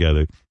smoke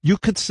together, you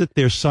could sit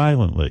there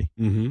silently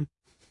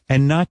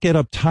and not get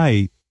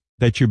uptight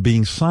that you're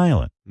being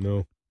silent.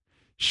 No.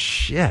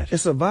 Shit.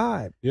 It's a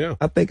vibe. Yeah.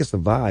 I think it's a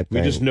vibe.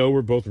 We just know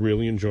we're both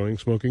really enjoying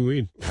smoking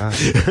weed.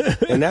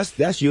 And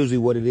that's usually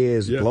what it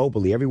is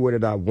globally. Everywhere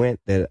that I went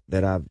that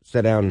I've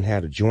sat down and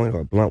had a joint or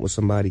a blunt with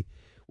somebody,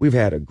 we've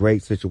had a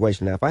great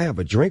situation. Now, if I have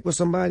a drink with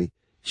somebody,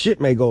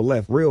 shit may go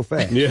left real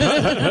fast.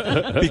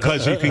 Yeah.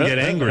 Because you can get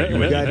angry.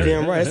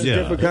 Goddamn right. It's a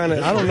different kind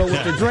of, I don't know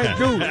what the drink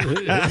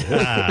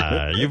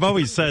do. You've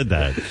always said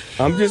that.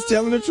 I'm just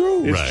telling the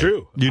truth. It's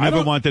true. You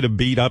never wanted to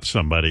beat up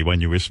somebody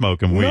when you were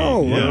smoking weed.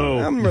 No,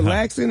 I'm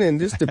relaxing and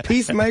just the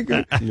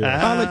peacemaker,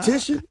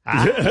 politician.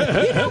 You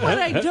know what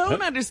I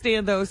don't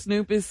understand though,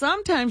 Snoop, is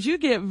sometimes you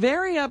get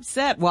very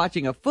upset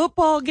watching a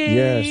football game.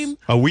 Yes.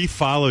 Oh, we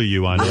follow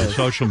you on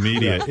social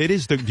media. It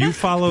is do you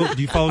follow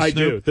Snoop? I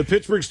do. The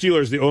Pittsburgh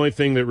Steelers, the only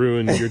thing that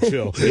ruined your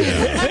chill.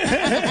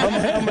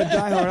 I'm a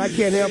diehard. I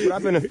can't help it.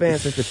 I've been a fan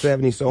since the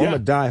 70s, so I'm a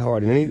diehard.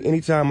 And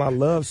anytime I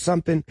love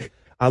something,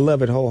 I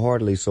love it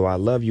wholeheartedly. So I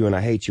love you and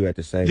I hate you at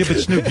the same time. Yeah,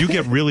 but Snoop, you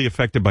get really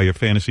affected by your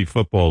fantasy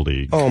football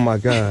league. Oh my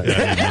God.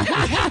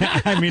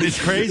 I mean, it's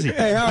crazy.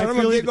 Hey, I'm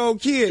a big old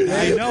kid,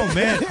 man. I know,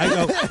 man. I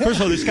go, first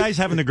of all, this guy's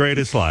having the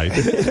greatest life.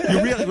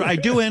 I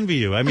do envy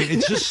you. I mean,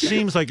 it just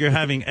seems like you're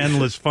having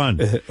endless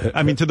fun.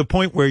 I mean, to the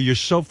point where you're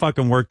so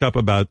fucking worked up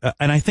about,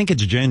 and I think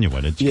it's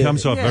genuine. It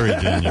comes off very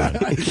genuine.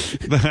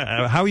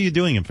 How are you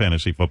doing in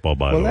fantasy football,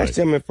 by the way? Well,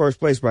 actually, I'm in first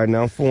place right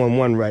now. I'm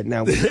 4-1 right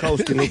now. We're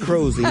coasting and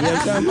cruising. You know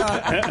what I'm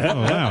talking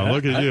about? Oh, wow,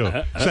 look at you.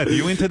 Seth, are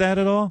you into that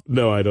at all?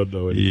 No, I don't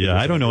know anything. Yeah,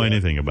 I don't know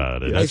anything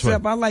about it.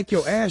 Except I like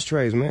your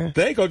ashtrays, man.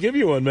 I'll give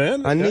you one,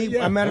 man. As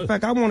a matter of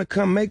fact, I want to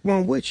come make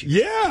one with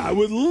you. Yeah, I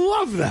would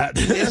love that.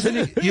 Isn't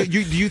it?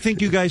 Do you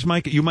think you guys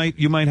might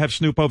have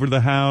Snoop over to the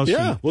house?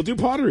 Yeah, we'll do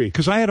pottery.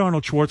 Because I had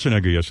Arnold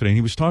Schwarzenegger yesterday, and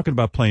he was talking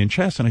about playing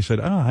chess, and I said,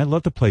 I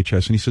love to play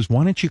chess. And he says,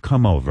 why don't you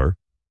come over?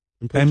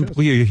 And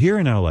you're here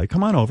in L.A.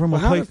 Come on over and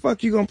we'll how play. The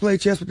fuck you gonna play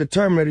chess with the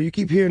Terminator? You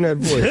keep hearing that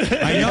voice.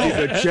 I know.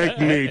 It's a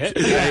checkmate. And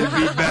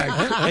be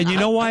back. And you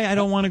know why I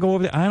don't want to go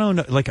over there? I don't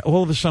know. Like,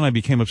 all of a sudden I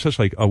became obsessed.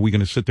 Like, are we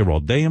going to sit there all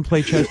day and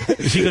play chess?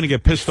 Is he going to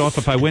get pissed off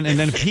if I win? And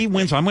then if he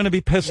wins, I'm going to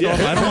be pissed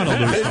off. I don't want to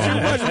lose. There's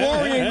too much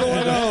worrying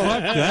going on.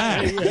 Fuck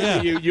that.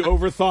 Yeah. You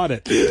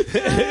overthought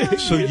it.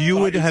 So you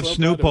would have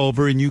Snoop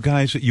over, and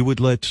you would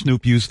let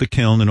Snoop use the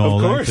kiln and all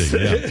that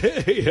thing.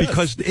 Yeah. Yes.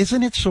 Because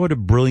isn't it sort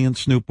of brilliant,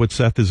 Snoop, what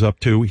Seth is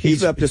up to?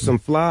 He's up to some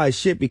fly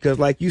shit because,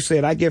 like you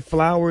said, I get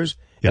flowers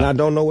and I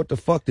don't know what the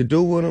fuck to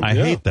do with them. I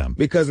hate them.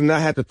 Because then I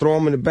have to throw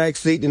them in the back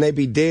seat and they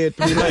be dead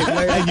 3 days later.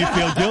 And you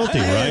feel guilty,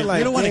 right? Like,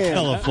 you don't want to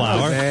kill a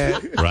flower.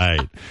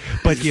 Right.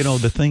 But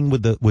the thing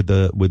with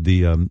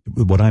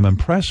what I'm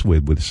impressed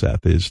with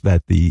Seth is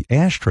that the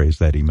ashtrays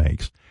that he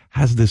makes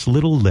has this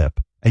little lip.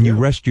 And you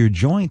rest your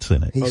joints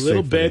in it. A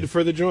little bed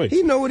for the joint.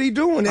 He know what he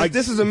doing.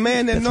 This is a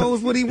man that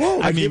knows what he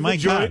wants. I mean, my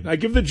God. I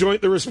give the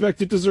joint the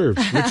respect it deserves,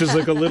 which is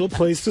like a little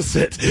place to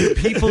sit. Do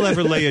people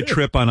ever lay a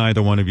trip on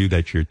either one of you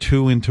that you're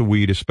too into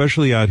weed,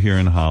 especially out here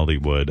in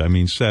Hollywood? I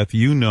mean, Seth,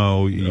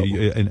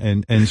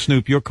 and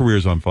Snoop, your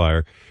career's on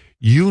fire.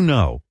 You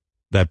know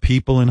that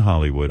people in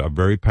Hollywood are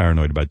very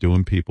paranoid about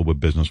doing people with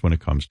business when it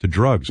comes to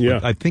drugs. Yeah.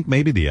 But I think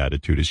maybe the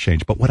attitude has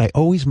changed. But what I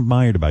always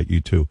admired about you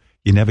two,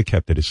 you never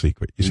kept it a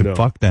secret. You said,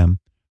 fuck them.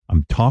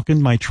 I'm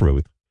talking my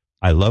truth.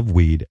 I love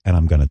weed, and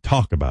I'm going to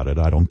talk about it.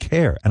 I don't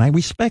care, and I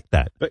respect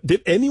that.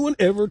 Did anyone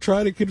ever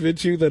try to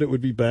convince you that it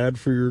would be bad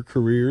for your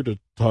career to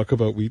talk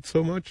about weed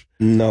so much?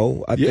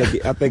 No, I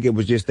think it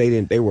was just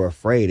they were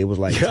afraid. It was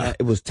like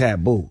it was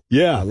taboo.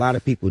 Yeah, a lot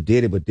of people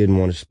did it, but didn't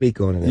want to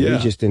speak on it. And we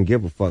just didn't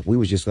give a fuck. We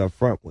was just up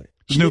front with it.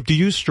 Snoop, do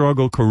you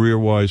struggle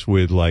career-wise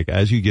with, like,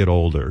 as you get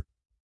older,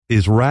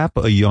 is rap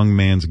a young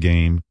man's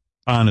game?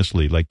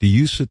 Honestly, like, do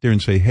you sit there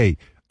and say, hey,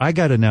 I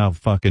got to now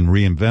fucking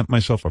reinvent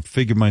myself or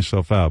figure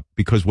myself out,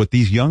 because what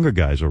these younger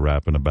guys are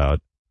rapping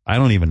about, I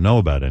don't even know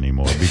about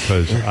anymore,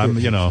 because I'm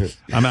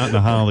out in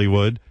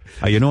Hollywood.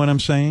 You know what I'm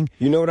saying?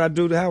 You know what I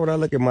do, Howard? I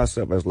look at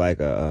myself as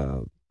like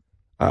I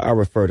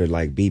refer to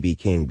like B.B.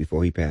 King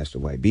before he passed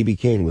away. B.B.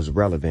 King was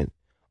relevant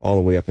all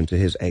the way up into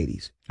his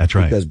 80s. That's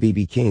right. Because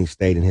B.B. King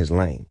stayed in his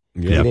lane.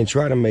 Yep. He didn't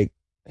try to make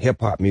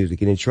hip hop music.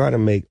 He didn't try to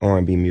make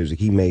R&B music.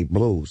 He made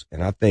blues.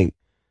 And I think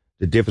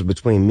the difference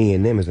between me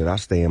and them is that I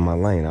stay in my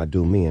lane. I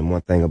do me. And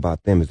one thing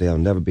about them is they'll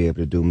never be able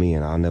to do me,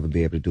 and I'll never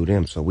be able to do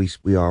them. So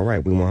we all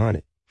right. We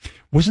 100.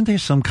 Wasn't there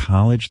some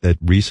college that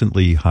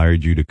recently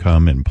hired you to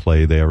come and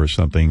play there or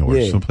something,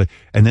 or someplace,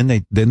 and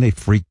then they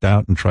freaked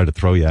out and tried to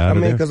throw you out of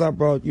there? I mean, because I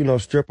brought,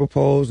 stripper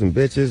poles and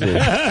bitches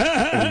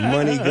and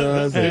money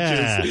guns.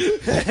 And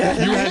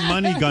You had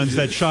money guns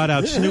that shot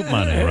out Snoop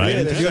money, right?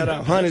 Yeah, they shot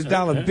out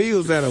 $100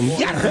 bills at them.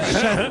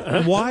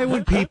 Seth, why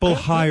would people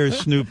hire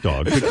Snoop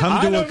Dogg to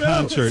come to a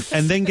concert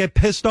and then get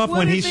pissed off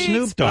when he's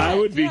Snoop Dogg? I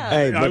would be.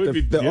 Hey,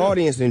 but the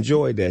audience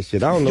enjoyed that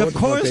shit. I don't know what the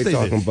fuck they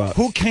talking about.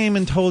 Who came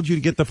and told you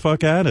to get the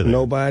fuck out of there?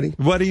 Nobody.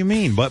 What do you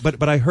mean?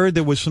 But I heard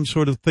there was some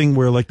sort of thing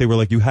where they were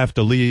like, you have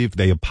to leave.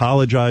 They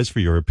apologized for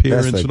your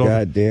appearance. That's a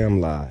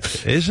goddamn lie.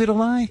 Is it a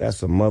lie?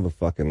 That's a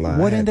motherfucking lie.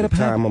 What ended up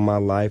happening? Time of my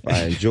life.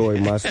 I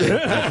enjoyed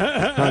myself.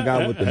 I hung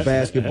out with the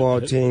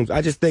basketball teams.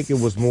 I just think it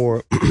was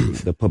more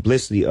the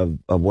publicity of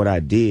what I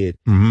did.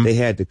 Mm-hmm. They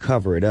had to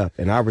cover it up,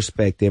 and I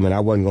respect them, and I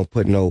wasn't gonna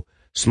put no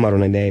smut on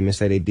their name and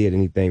say they did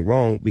anything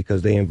wrong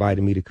because they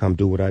invited me to come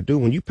do what I do.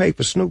 When you pay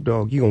for Snoop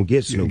Dogg, you're gonna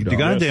get Snoop Dogg. You're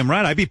goddamn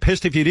right. I'd be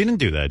pissed if you didn't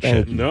do that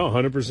shit. No,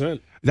 100%.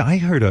 I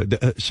heard,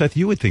 Seth,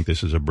 you would think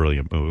this is a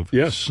brilliant move.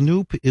 Yes.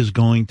 Snoop is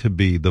going to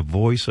be the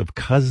voice of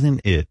Cousin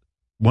It,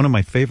 one of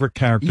my favorite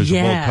characters of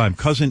all time.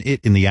 Cousin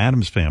It in the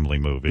Addams Family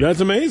movie. That's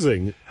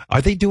amazing.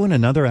 Are they doing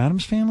another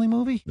Addams Family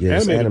movie?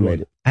 Yes,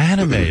 animated.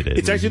 Animated.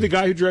 It's actually the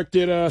guy who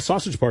directed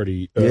Sausage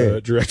Party.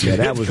 Directed. Yeah,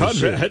 that was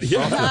Conrad.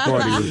 Yeah. Sausage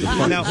Party was the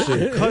fucking Now,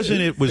 shit.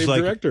 Cousin It was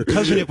like, director.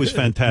 Cousin It was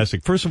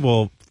fantastic. First of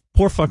all,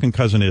 poor fucking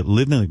Cousin It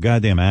lived in a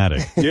goddamn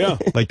attic. Yeah.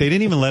 Like, they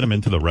didn't even let him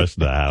into the rest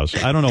of the house.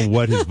 I don't know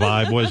what his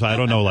vibe was. I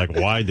don't know,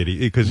 why did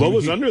he? What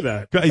was under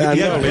that?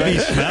 Yeah, maybe he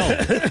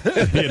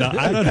smelled.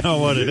 I don't know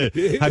what it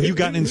is. Have you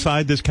gotten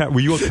inside this cat?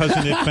 Were you a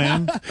Cousin It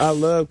fan? I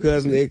love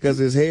Cousin It because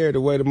his hair, the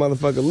way the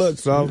motherfucker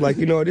looks. So I was like,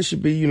 this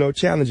should be,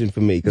 challenging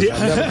for me because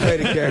I've never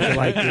played a character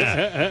like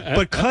this.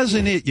 But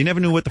Cousin It, you never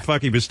knew what the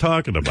fuck he was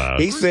talking about.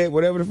 He said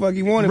whatever the fuck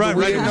he wanted. Right.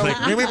 But It was like,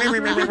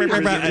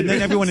 and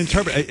then everyone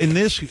interpreted. In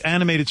this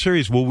animated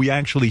series, will we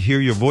actually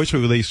hear your voice, or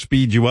will they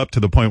speed you up to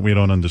the point we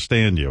don't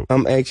understand you?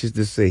 I'm anxious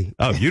to see.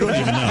 Oh, you don't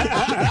even know.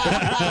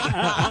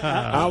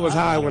 I was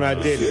high when I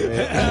did it,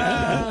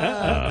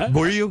 man.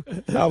 Were you?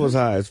 I was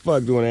high as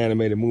fuck doing an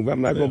animated movie.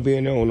 I'm not going to be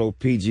in there on no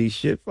PG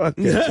shit. Fuck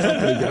that. Y'all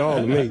can get all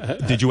of me.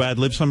 Did you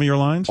ad-lib some of your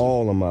lines?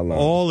 All of my lines.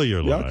 All of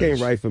your lines. Y'all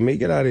can't write for me.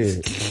 Get out of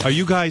here. Are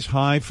you guys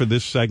high for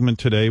this segment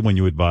today when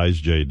you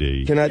advised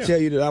JD? Can I tell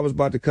you that I was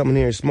about to come in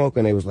here and smoke,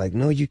 and they was like,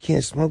 no, you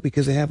can't smoke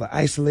because they have an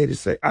isolated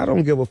section. I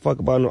don't give a fuck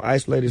about no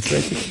isolated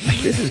section.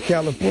 This is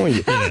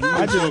California.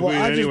 I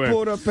just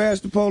pulled up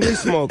past the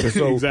police smoker.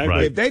 So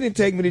exactly. If they didn't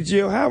take me to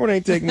jail, Howard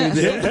ain't taking me to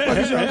jail. What the fuck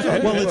is y'all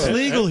talking Well, it's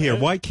legal here.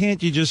 Why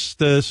can't you just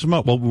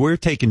smoke? Well, we're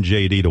taking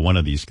JD to one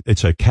of these.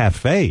 It's a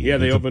cafe. Yeah,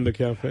 they opened a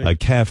cafe. A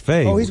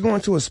cafe. Oh, he's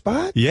going to a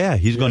spot? Yeah,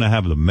 he's going to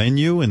have the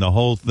menu and the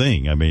whole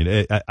thing. I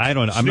mean, I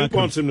don't. I'm Snoop not.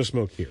 wants him to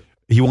smoke here.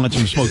 He wants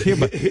him to smoke here,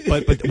 but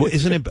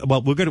isn't it? Well,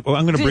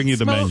 I'm going to bring you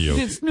the menu.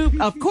 Did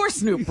Snoop? Of course,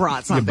 Snoop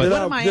brought something. Did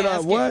What am I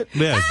asking? What?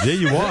 Yeah, there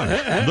you are.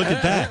 Look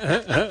at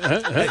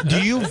that.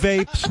 Do you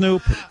vape,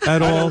 Snoop,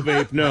 at all? I don't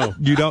vape, no.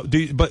 You don't.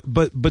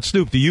 But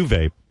Snoop, do you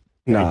vape?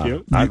 Nah,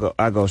 you.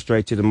 I go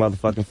straight to the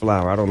motherfucking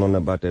flower. I don't know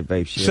nothing about that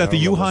vape shit. Seth, are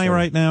you high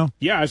right now?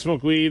 Yeah, I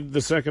smoke weed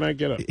the second I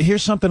get up.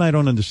 Here's something I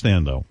don't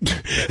understand, though.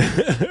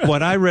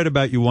 What I read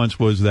about you once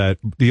was that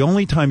the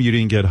only time you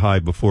didn't get high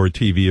before a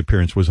TV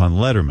appearance was on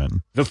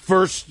Letterman. The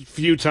first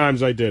few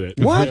times I did it.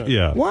 What?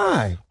 Yeah.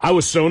 Why? I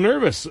was so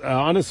nervous,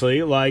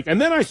 honestly.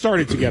 And then I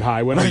started to get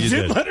high when I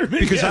did Letterman.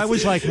 Because yes. I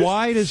was like,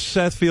 why does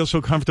Seth feel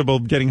so comfortable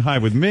getting high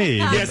with me?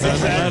 Yes,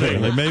 exactly.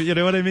 Like, maybe, you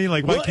know what I mean?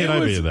 Like, why can't I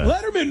be that?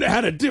 Letterman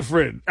had a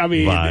different,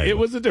 vibe. It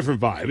was a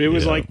different vibe. It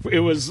was it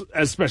was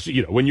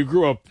especially, when you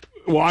grew up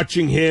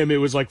watching him, it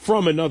was like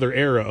from another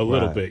era a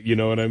little bit, you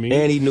know what I mean?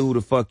 And he knew who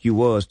the fuck you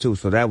was, too,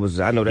 so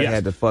I know that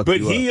had to fuck you up.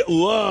 But he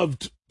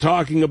loved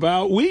talking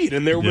about weed,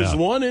 and there was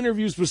one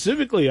interview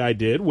specifically I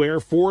did where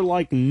for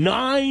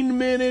 9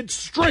 minutes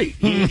straight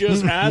he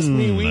just asked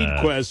me weed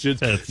questions,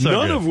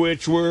 none of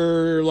which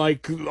were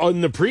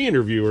on the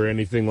pre-interview or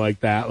anything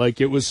like that.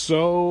 It was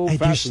so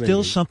fascinating. There's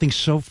still something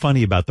so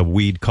funny about the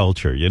weed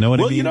culture, you know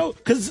what I mean?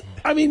 Because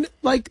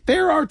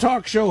there are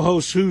talk show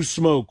hosts who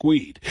smoke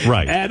weed,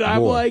 right? And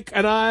I'm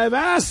and I've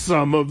asked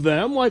some of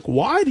them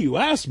why do you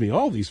ask me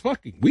all these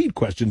fucking weed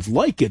questions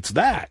like it's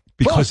that?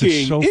 Because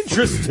it's so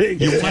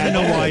interesting. You want to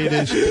know why it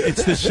is?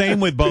 It's the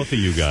same with both of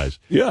you guys.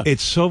 Yeah.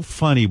 It's so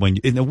funny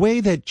in the way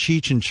that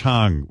Cheech and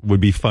Chong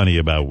would be funny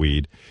about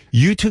weed.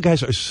 You two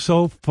guys are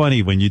so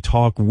funny when you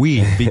talk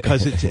weed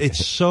because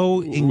it's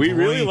so ingrained. We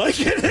really like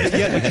it.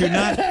 Yeah, but you're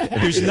not,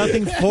 there's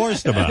nothing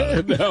forced about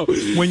it. No.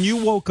 When you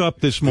woke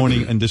up this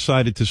morning and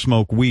decided to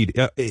smoke weed,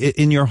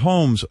 in your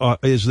homes,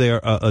 is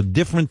there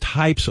different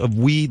types of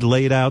weed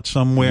laid out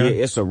somewhere?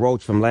 Yeah, it's a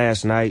roach from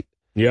last night.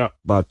 Yeah.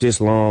 about this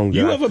long.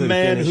 You that I have a couldn't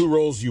man finish. who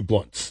rolls you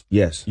blunts.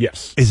 Yes.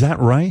 Yes. Is that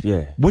right?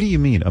 Yeah. What do you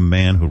mean, a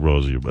man who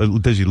rolls you?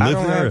 Does he live I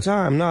don't there? have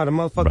time. No, the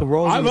motherfucker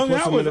rolls I've him and hung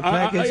puts out him in with the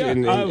package.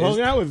 I've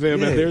hung out with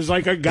him, and there's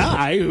like a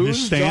guy who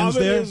stands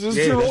there? is Yeah, to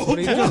that's roll what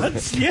he do.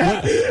 blunts.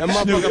 Yeah. That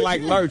motherfucker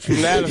like Lurch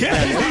from that.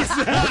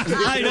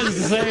 He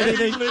doesn't say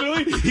anything.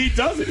 Literally, he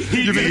doesn't.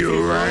 He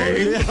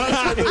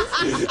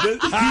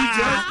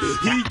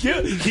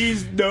He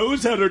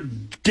knows how to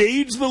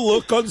gauge the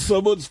look on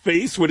someone's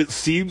face when it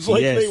seems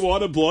like Yes. they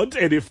want a blunt,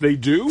 and if they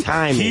do,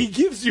 Timing. he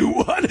gives you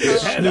one.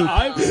 And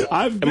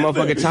I've been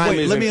motherfucker there. timing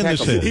is let me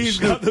impeccable. understand. He's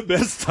got the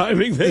best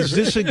timing there. Is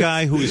this a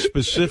guy who is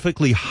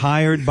specifically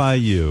hired by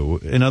you?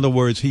 In other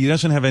words, he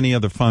doesn't have any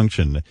other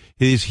function.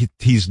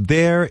 He's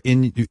there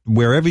in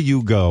wherever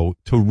you go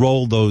to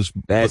roll those.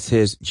 That's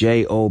his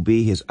job,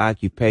 his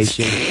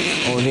occupation.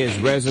 On his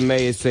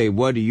resume, it say,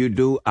 "What do you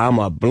do?" I'm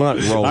a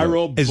blunt roller. I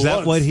roll Is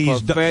that blunts. what he's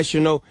done?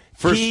 Professional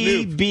For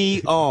Snoop.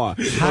 PBR.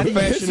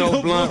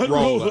 Professional blunt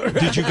roller.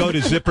 Did you go to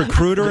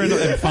ZipRecruiter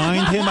and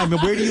find him? I mean,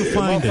 where do you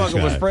find this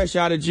Motherfucker was guy? fresh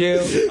out of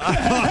jail.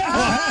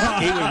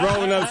 He was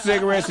rolling up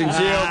cigarettes in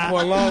jail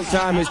for a long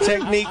time. His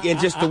technique and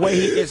just the way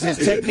his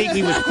technique,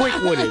 he was quick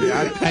with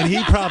it. And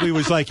he probably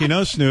was like,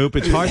 Snoop,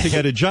 it's hard to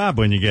get a job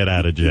when you get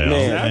out of jail.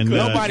 Man, And,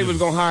 nobody was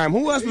gonna hire him.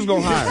 Who else was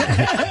gonna hire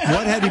him?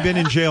 What had he been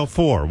in jail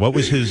for? What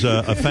was his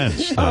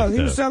offense? Oh,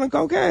 he was selling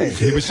cocaine.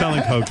 He was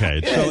selling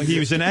cocaine. So he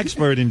was an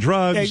expert in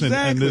drugs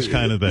and this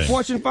kind of thing.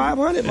 Fortune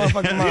 500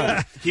 motherfucking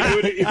mind. If he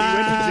went to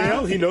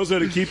jail, he knows how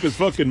to keep his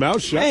fucking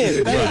mouth shut.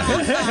 Man,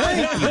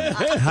 thank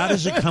you. How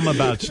does it come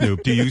about,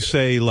 Snoop? Do you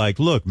say, like,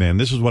 look, man,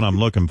 this is what I'm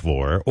looking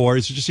for? Or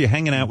is it just you're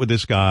hanging out with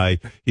this guy,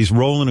 he's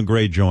rolling a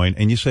great joint,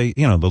 and you say,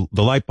 the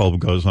light bulb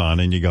goes on,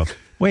 and you go,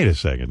 wait a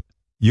second,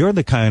 you're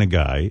the kind of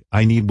guy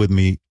I need with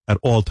me at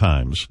all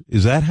times.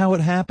 Is that how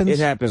it happens? It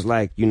happens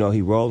like, he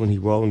rolling,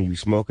 you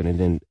smoking,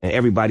 and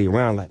everybody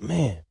around like,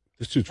 man,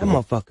 that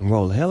motherfucking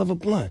roll a hell of a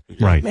blunt.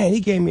 Right. Man, he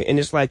gave me, and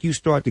it's like you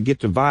start to get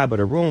the vibe of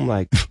the room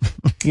like,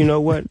 you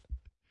know what?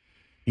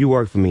 You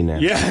work for me now.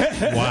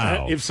 Yeah.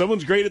 Wow. If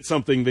someone's great at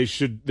something, they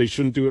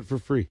shouldn't do it for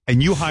free.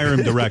 And you hire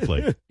him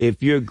directly.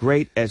 If you're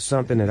great at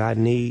something that I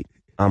need,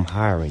 I'm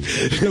hiring you.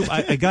 Snoop,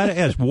 I gotta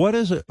ask, what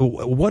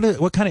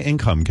kind of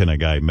income can a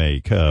guy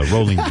make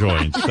rolling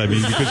joints? I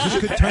mean, because this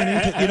could turn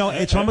into,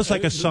 it's almost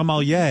like a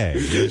sommelier or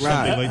something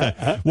like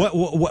that.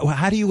 What?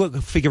 How do you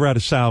figure out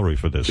a salary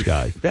for this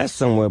guy? That's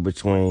somewhere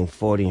between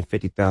 $40,000 and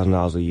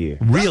 $50,000 a year.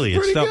 Really,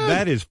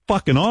 that is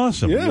fucking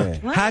awesome. Yeah.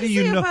 How do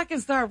you know? If I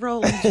can start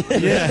rolling.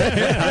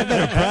 Yeah, I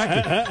better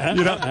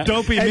practice.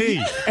 Don't be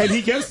me. And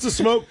he gets to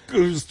smoke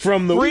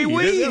from the Free weed.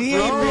 weed. He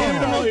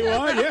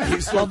Yeah.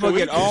 he's smoking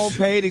Motherfucking all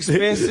paid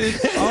expenses.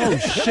 Oh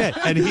shit!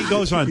 And he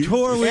goes on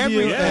tour with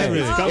you.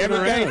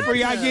 Everything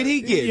free I get,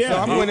 he gets. Yeah. So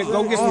I'm going to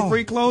go get some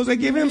free clothes and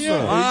give him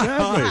some.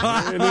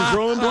 Exactly. And he's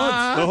rolling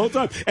blunts the whole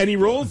time. And he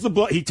rolls the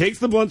blunt. He takes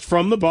the blunts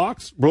from the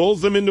box,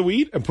 rolls them into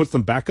weed, and puts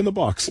them back in the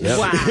box. Yep.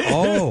 Wow.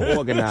 Oh,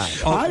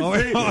 organized.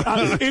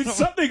 It's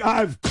something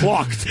I've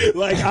clocked.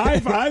 Like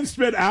I've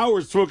spent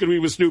hours smoking weed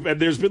with Snoop, and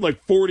there's been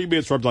like 40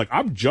 minutes where I'm like,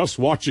 I'm just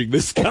watching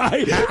this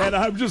guy, and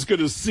I'm just going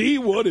to see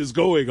what is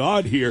going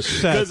on here.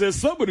 Because as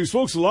someone who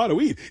smokes a lot of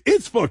weed,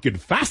 it's fucking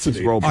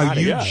fascinating. Are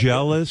you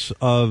jealous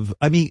of?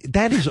 I mean,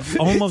 that is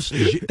almost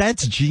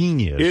that's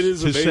genius. It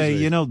is to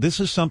amazing. say, this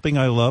is something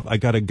I love. I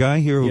got a guy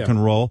here who can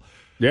roll.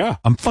 Yeah.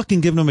 I'm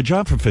fucking giving him a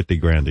job for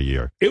 $50,000 a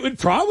year. It would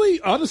probably,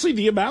 honestly,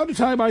 the amount of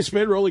time I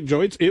spend rolling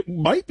joints, it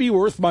might be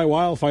worth my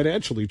while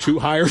financially to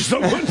hire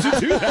someone to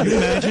do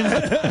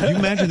that. You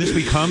imagine this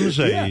becomes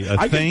a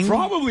I thing? could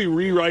probably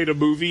rewrite a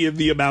movie in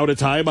the amount of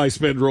time I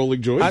spend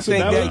rolling joints. I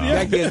think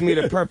that gives me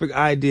the perfect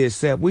idea,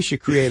 Seth. We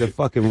should create a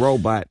fucking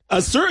robot.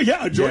 A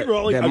joint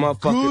rolling, a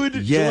good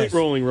joint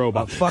rolling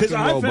robot. A fucking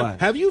robot.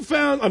 Have you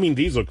found, I mean,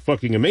 these look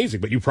fucking amazing,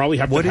 but you probably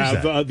have to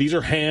have, these are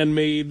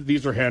handmade,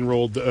 these are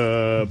hand-rolled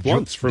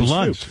blunts from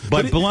blunts. Snoop.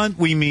 But blunt,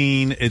 we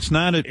mean, it's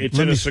not a... It's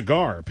in a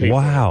cigar paper.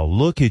 Wow,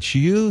 look at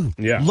you.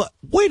 Yeah.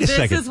 Wait a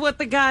second. This is what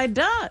the guy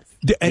does.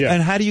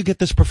 And how do you get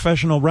this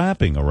professional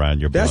wrapping around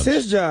your blunts?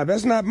 That's his job.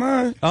 That's not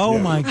mine. Oh,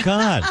 my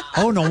God.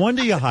 Oh, no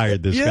wonder you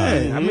hired this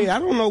guy. I mean, I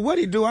don't know what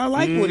he do. I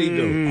like what he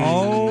do.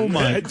 Oh,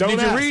 my... Don't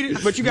Did you read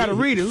it? But you got to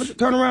read it. Look,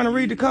 turn around and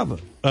read the cover.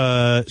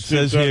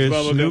 Says here,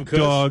 Snoop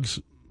Dogg's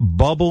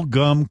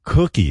bubblegum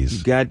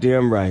cookies.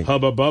 Goddamn right.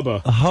 Hubba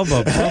Bubba.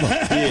 Hubba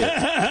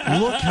Bubba.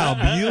 Look how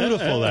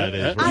beautiful that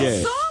is.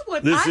 I saw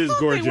what This I is thought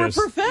gorgeous. they were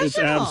professional. It's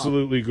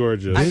absolutely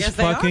gorgeous. I This guess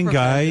they are fucking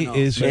guy professional.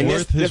 is And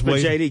worth this his for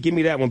weight. JD, give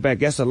me that one back.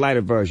 That's a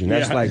lighter version.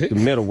 That's Yeah. like the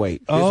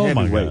middleweight. Oh, It's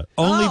my heavyweight. God.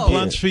 Only Oh.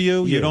 blunts for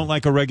you? You Yeah. don't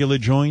like a regular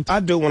joint? I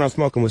do when I'm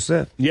smoking with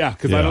Seth. Yeah,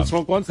 because I Yeah. don't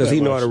smoke blunts. Because that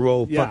he know much. how to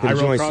roll Yeah, fucking I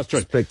roll joints cross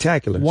joint.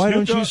 spectacular. Why Snoop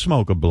don't you Dogg-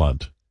 smoke a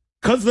blunt?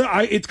 Because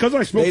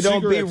I smoke They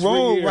don't be cigarettes for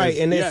rolled years. right,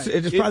 and Yeah.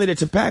 it's probably the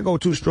tobacco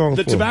too strong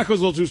The for tobacco's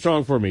a little too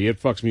strong for me.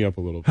 It fucks me up a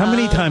little. How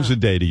many times a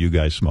day do you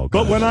guys smoke?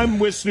 But when I'm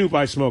with Snoop,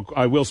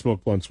 I will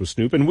smoke blunts with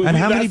Snoop. And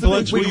how many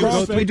blunts will you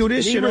go through? We do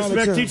this we shit all the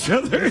respect time. each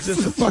other. It's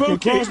just a fucking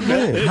cross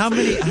blend.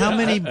 How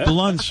many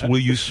blunts will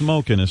you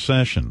smoke in a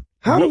session?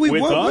 How do we,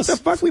 With what us? the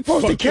fuck we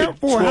supposed to count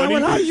for?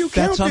 How do you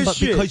count this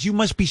shit? Because you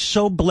must be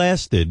so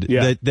blasted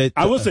that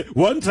I will say,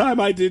 one time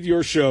I did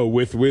your show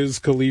with Wiz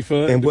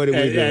Khalifa. And what did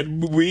we do?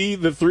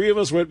 And the three of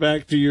us went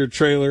back to your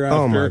trailer after.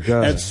 Oh, my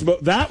God. And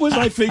that was,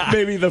 I think,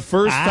 maybe the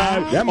first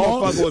time. That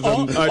motherfucker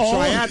was a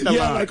triathlon.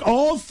 Yeah, like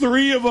all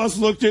three of us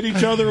looked at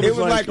each other. It was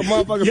like a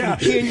motherfucker from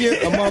Kenya,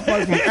 a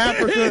motherfucker from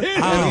Africa, and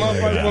a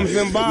motherfucker from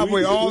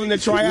Zimbabwe, all in the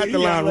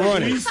triathlon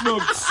running. We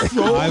smoked so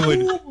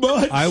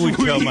much. I would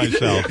kill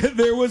myself.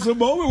 There was a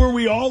moment where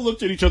we all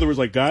looked at each other and was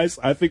like, guys,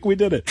 I think we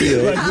did it.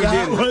 Yeah,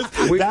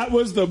 that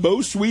was the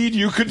most weed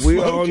you could we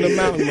smoke. were on the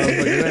mountain,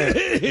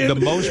 motherfucker. The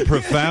most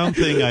profound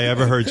thing I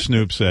ever heard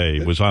Snoop say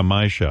was on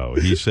my show.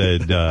 He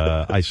said,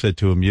 I said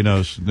to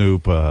him,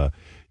 Snoop,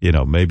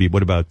 maybe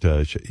what about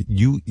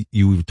you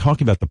were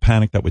talking about the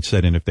panic that would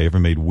set in if they ever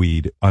made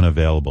weed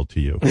unavailable to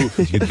you.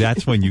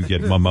 That's when you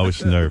get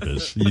most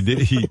nervous. You did.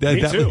 Me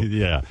too.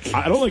 Yeah.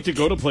 I don't like to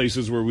go to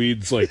places where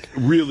weed's like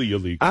really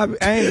illegal.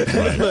 Look, I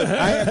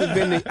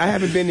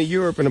haven't been to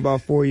Europe in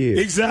about 4 years.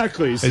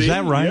 Exactly. Is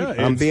that right?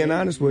 Yeah, I'm being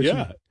honest with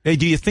you. Hey,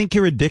 do you think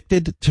you're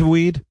addicted to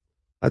weed?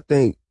 I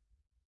think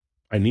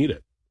I need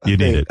it. You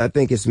need it. I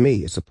think it's me.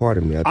 It's a part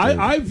of me.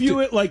 I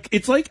view it like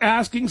it's like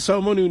asking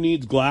someone who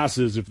needs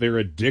glasses if they're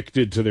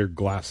addicted to their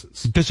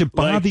glasses. Does it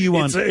bother you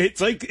on?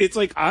 It's like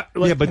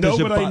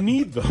I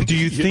need them. Do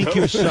you think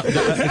you're?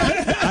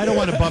 I don't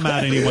want to bum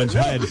out anyone's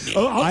head.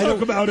 I'll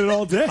talk about it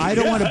all day. I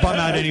don't want to bum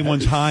out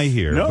anyone's high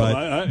here.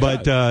 No,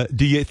 but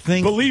do you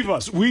think? Believe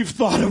us, we've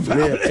thought about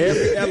it.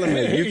 Every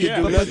element. You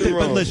can do nothing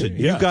wrong. But listen,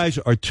 you guys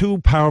are two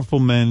powerful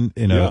men,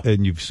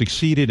 and you've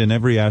succeeded in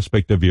every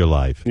aspect of your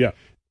life. Yeah.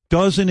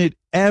 Do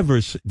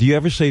you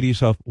ever say to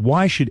yourself,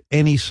 why should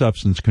any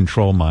substance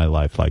control my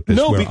life like this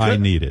I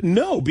need it?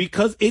 No,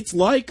 because it's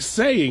like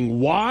saying,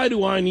 why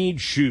do I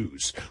need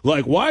shoes?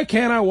 Like, why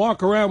can't I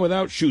walk around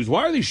without shoes?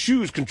 Why are these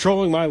shoes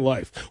controlling my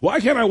life? Why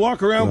can't I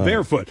walk around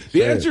barefoot?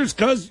 The answer is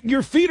because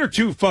your feet are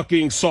too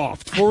fucking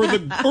soft for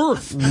the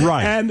earth.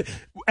 Right.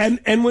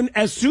 And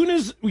as soon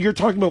as you're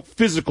talking about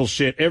physical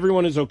shit,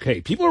 everyone is okay.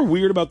 People are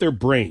weird about their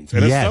brains.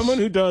 And as someone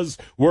who does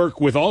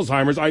work with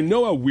Alzheimer's, I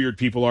know how weird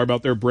people are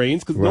about their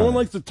brains because no one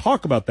likes to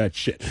talk about that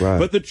shit. Right.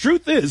 But the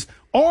truth is,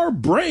 our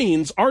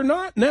brains are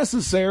not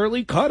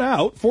necessarily cut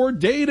out for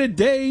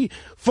day-to-day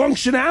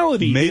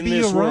functionality Maybe in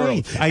this you're world.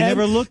 right. I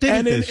never looked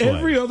at it this way. And in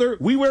every other,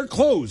 we wear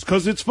clothes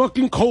because it's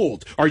fucking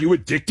cold. Are you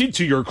addicted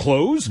to your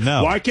clothes?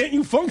 No. Why can't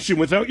you function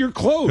without your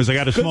clothes? Because I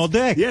got a small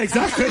dick. Yeah,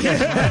 exactly.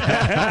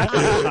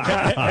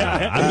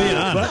 I'm being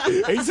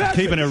honest.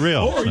 Exactly. Keeping it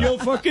real. Or you'll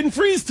fucking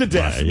freeze to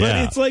death. Yeah. But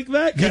it's like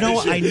that kind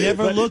of shit. I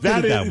never looked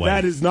at it that way.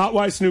 That is not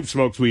why Snoop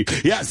smokes weed.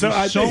 Yeah, so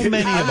many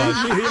of us.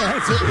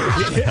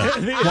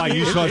 Why,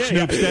 you saw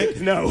Snoop's dick?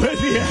 No,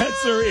 the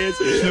answer is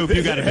Snoop,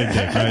 you got a big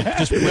dick, right?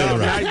 Just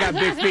I got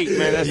big feet,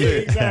 man. That's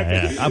it.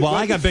 Exactly. Yeah. Well,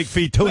 I got big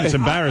feet too. It's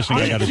embarrassing.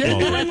 I got a small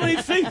dick. I genuinely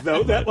think,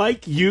 though, that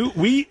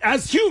we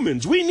as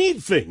humans, we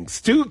need things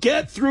to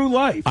get through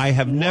life. I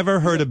have never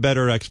heard a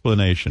better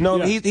explanation. No,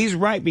 he's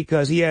right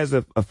because he has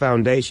a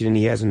foundation and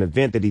he has an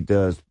event that he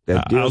does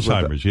that deals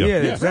Alzheimer's. with Yeah,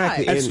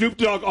 exactly. And Snoop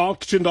Dogg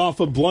auctioned off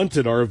a blunt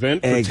at our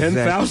event for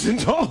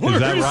 $10,000. Is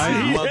that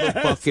right?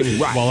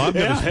 Motherfucking right. Well, I'm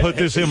going to put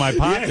this in my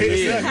pocket.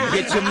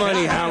 Get your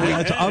money, Howie.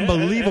 That's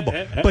unbelievable.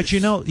 But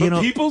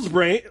people's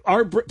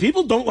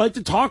people don't like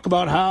to talk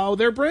about how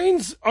their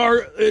brains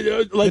are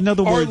like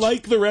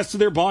the rest of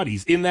their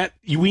bodies. In that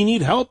we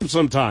need help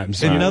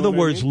sometimes. In other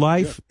words,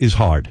 life is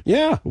hard.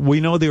 Yeah, we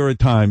know there are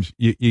times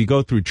you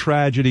go through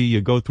tragedy,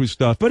 you go through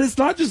stuff, but it's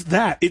not just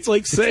that. It's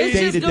like saying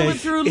it's just going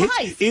through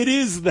life. It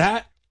is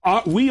that.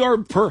 We are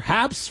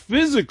perhaps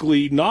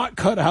physically not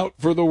cut out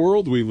for the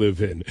world we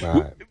live in.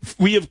 Right.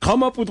 We have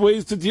come up with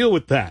ways to deal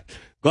with that.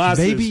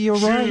 Glasses, Maybe you're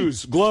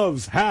shoes,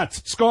 gloves,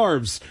 hats,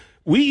 scarves.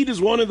 Weed is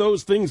one of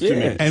those things to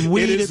me. And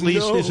weed at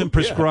least isn't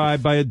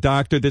prescribed by a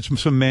doctor.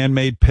 That's some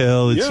man-made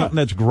pill. It's something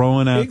that's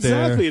growing out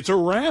there. Exactly. It's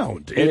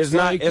around. And it's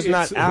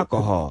not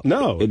alcohol.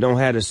 No. It don't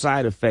have the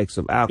side effects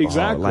of alcohol.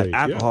 Exactly. Like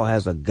alcohol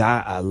has a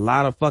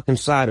lot of fucking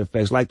side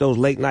effects, like those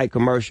late night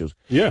commercials.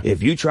 Yeah.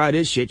 If you try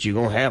this shit, you're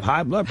going to have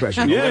high blood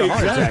pressure. Yeah,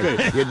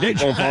 exactly. Your dick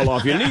going to fall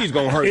off. Your knees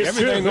going to hurt.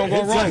 Everything going to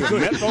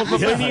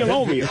go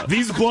wrong.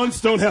 These blunts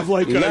don't have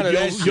like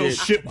you'll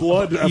shit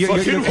blood.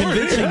 You're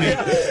convincing me.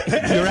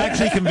 You're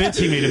actually convincing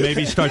me to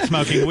maybe start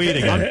smoking weed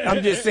again.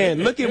 I'm just saying,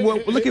 look at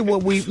us,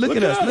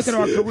 look at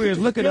our careers,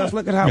 look at us,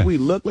 look at how we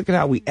look at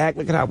how we act,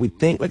 look at how we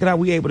think, look at how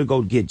we able to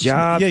go get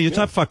jobs. Yeah, it's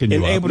not fucking you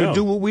and up. able to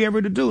do what we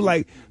able to do.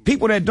 Like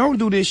people that don't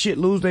do this shit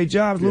lose their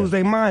jobs, lose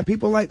their mind.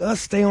 People like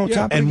us stay on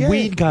top of the game. And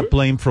weed got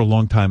blamed for a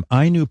long time.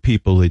 I knew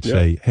people that'd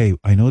say, "Hey,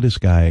 I know this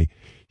guy.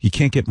 He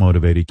can't get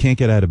motivated. He can't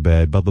get out of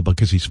bed, blah, blah, blah,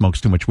 because he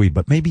smokes too much weed."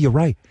 But maybe you're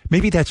right.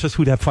 Maybe that's just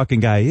who that fucking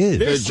guy is.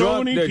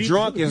 The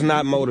drunk is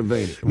not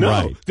motivated. No,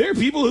 right. There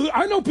are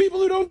I know people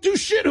who don't do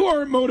shit who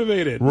aren't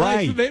motivated.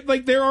 Right.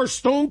 Like there are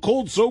stone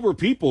cold sober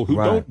people who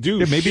don't do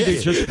shit. Maybe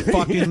they're just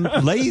fucking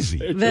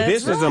lazy.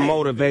 This is a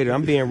motivator.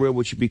 I'm being real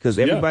with you because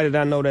everybody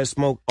that I know that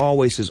smoke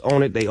always is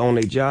on it. They own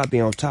their job.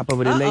 They on top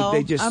of it. And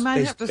they just I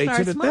might have to stay start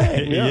to the smoking.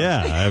 thing.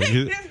 Yeah.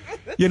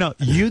 You know,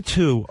 you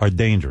two are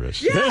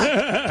dangerous.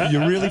 Yeah.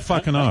 You really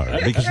fucking are.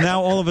 Because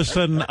now all of a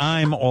sudden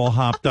I'm all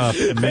hopped up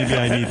and maybe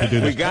I need to do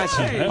this. We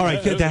got you. All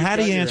right, how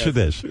do you answer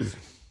this?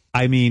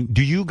 I mean,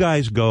 do you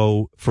guys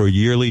go for a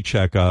yearly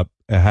checkup,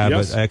 have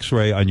an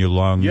x-ray on your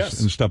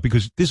lungs and stuff?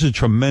 Because this is a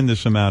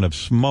tremendous amount of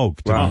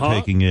smoke to be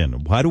taking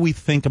in. How do we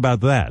think about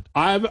that?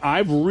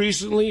 I've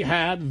recently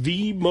had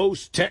the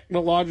most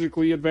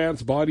technologically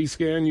advanced body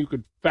scan you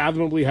could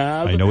fathomably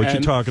have. I know what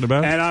you're talking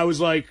about. And I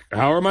was like,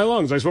 how are my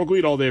lungs? I smoke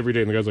weed all day, every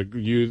day. And the guy's like,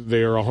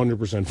 they are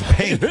 100%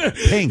 fine.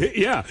 Pink.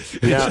 Yeah.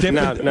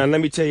 Now, let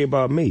me tell you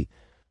about me.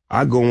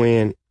 I go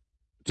in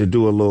to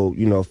do a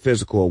little,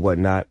 physical or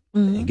whatnot,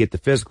 and get the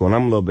physical. And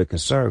I'm a little bit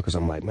concerned because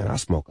I'm like, man, I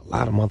smoke a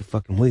lot of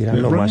motherfucking weed. I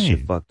know my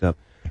shit fucked up.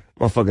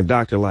 Motherfucking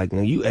doctor like,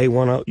 now you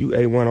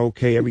A1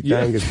 okay,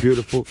 everything is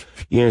beautiful.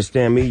 You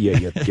understand me?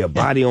 Your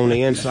body on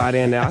the inside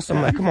and out. So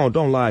I'm like, come on,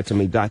 don't lie to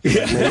me, doctor.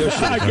 Man,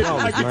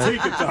 I can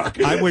take it,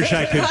 doc. I wish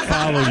I could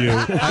follow you.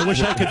 I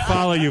wish I could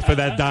follow you for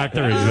that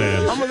doctor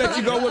exam. I'm gonna let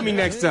you go with me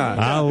next time.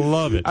 I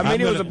love it. I mean,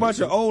 there was a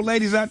bunch of old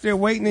ladies out there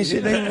waiting and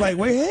shit. They was like,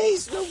 wait, hey,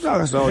 Snoop Dogg.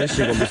 I said, oh, this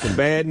shit gonna be some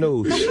bad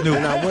news.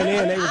 And I went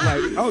in, they was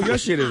like, oh, your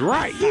shit is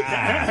right.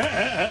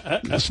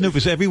 Snoop,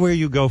 is everywhere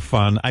you go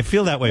fun? I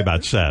feel that way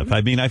about Seth.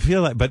 I mean, I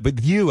feel like, but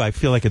with you, I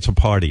feel like it's a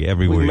party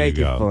everywhere we make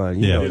you go. It fun.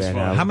 You know that,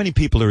 How many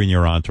people are in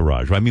your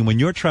entourage? I mean, when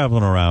you're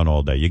traveling around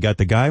all day, you got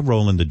the guy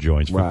rolling the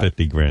joints for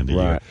 $50,000 a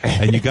year,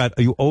 and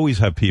you always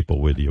have people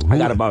with you. I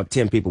got about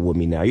 10 people with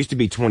me now. It used to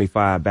be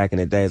 25 back in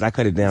the days. I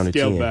cut it down to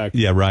 10. Back.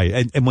 Yeah,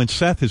 right. And when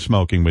Seth is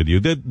smoking with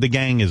you, the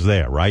gang is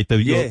there, right?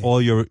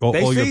 All your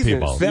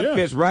people. Seth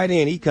fits right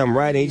in. He come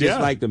right in. He just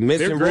like the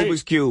missing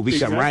Rubik's Cube. He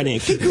come right in.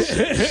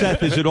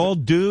 Seth, is it all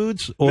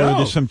dudes or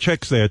there's some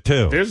chicks there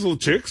too? There's little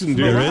chicks and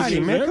dudes.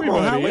 Man, come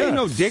on. How ain't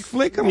no dick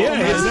flick? Come on.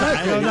 Exactly.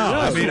 I don't know.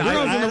 I mean, I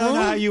don't know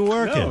how you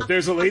work it.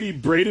 There's a lady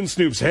braiding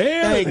Snoop's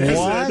hair. There's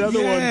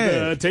another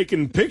one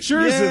taking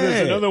pictures, and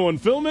there's another one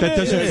filming. That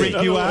doesn't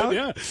freak you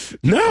out?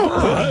 No.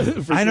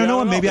 I don't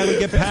know. Maybe I would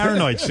get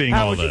paranoid seeing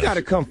all this. You got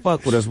to come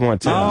fuck with us one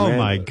time. Oh man.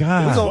 My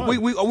God.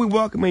 We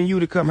welcoming you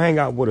to come hang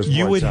out with us.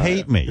 You would time.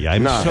 hate me.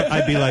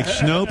 I'd be like,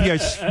 Snoop, you're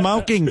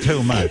smoking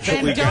too much.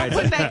 And don't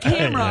put that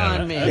camera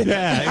on me.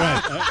 Yeah,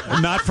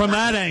 right. Not from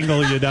that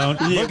angle, you don't.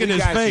 Look at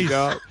his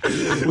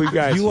face. We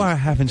got you. You are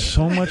having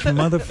so much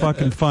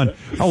motherfucking fun.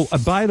 Oh,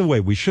 by the way,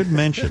 we should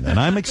mention, and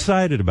I'm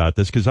excited about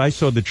this because I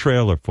saw the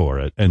trailer for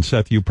it, and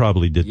Seth, you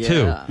probably did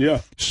too.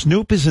 Yeah.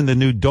 Snoop is in the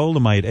new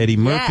Dolomite Eddie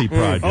Murphy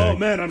project. Oh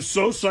man, I'm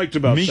so psyched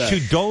about Me that. too.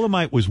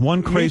 Dolomite was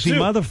one crazy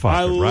motherfucker,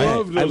 I right?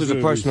 love those He was a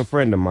personal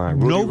friend of mine.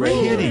 No Rudy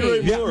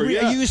kidding.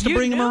 Yeah. You used to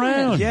bring him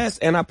around. Yes,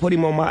 and I put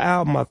him on my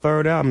album, my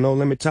third album, No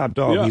Limit Top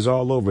Dog. Yeah. He's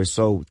all over it.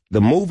 So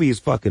the movie is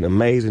fucking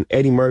amazing.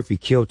 Eddie Murphy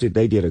killed it.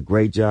 They did a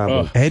great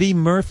job. Eddie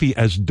Murphy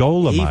as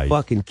Dolomite. He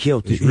fucking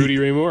killed it. Rudy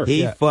Ray Moore.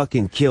 He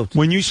fucking killed it.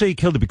 When you say he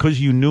killed it, because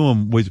you knew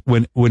him was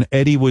when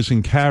Eddie was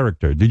in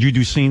character. Did you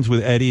do scenes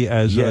with Eddie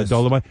as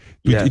Dolomite?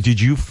 Did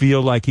you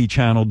feel like he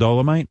channeled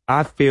Dolomite?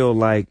 I feel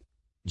like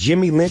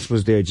Jimmy Lynch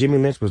was there. Jimmy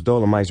Lynch was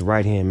Dolomite's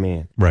right-hand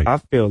man. Right. I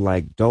feel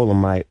like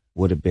Dolomite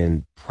would have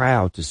been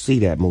proud to see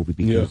that movie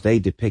because they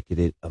depicted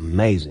it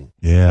amazing.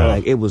 Yeah.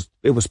 Like it was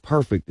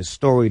perfect. The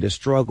story, the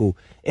struggle.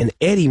 And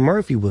Eddie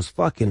Murphy was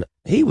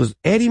he was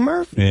Eddie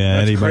Murphy. Yeah,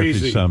 That's Eddie crazy.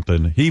 Murphy's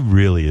something. He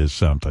really is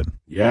something.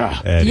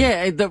 Yeah. Eddie.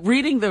 Yeah,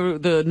 reading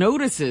the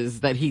notices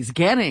that he's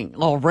getting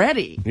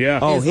already. Yeah.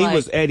 Oh, he like,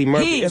 was Eddie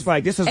Murphy. It's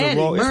like, this is Eddie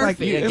a role.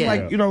 Murphy It's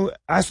again. like,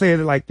 I say it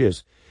like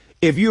this.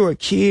 If you're a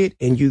kid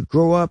and you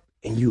grow up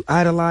and you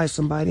idolize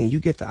somebody and you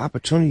get the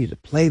opportunity to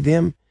play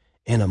them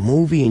in a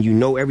movie and you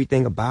know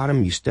everything about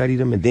them, you study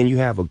them, and then you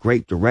have a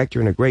great director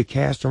and a great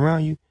cast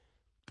around you,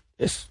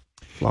 it's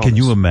flawless. Can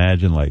you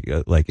imagine,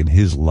 like in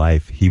his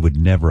life, he would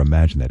never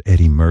imagine that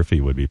Eddie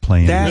Murphy would be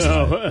playing That's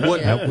this.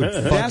 what, That would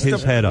fuck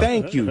his head up.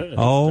 Thank you.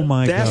 Oh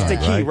my God. That's the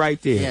key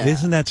right there. Yeah.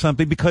 Isn't that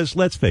something? Because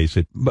let's face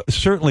it,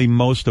 certainly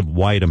most of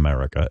white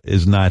America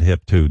is not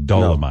hip to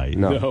Dolomite.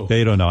 No.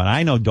 They don't know. And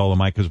I know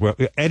Dolomite because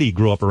Eddie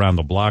grew up around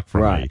the block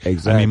from me.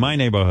 Exactly. I mean, my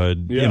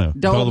neighborhood,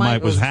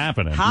 Dolomite was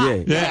happening.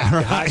 hot. Yeah,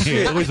 right.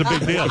 It was a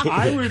big deal.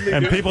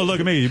 And people look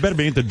at me, you better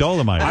be into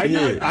Dolomite.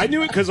 I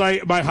knew it because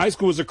my high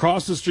school was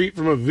across the street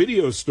from a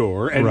video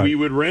store, and we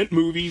would rent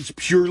movies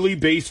purely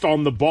based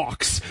on the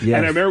box. Yes.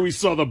 And I remember we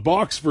saw the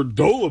box for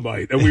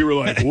Dolomite, and we were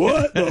like,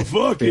 "What the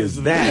fuck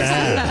is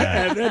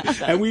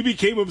that?" and we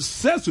became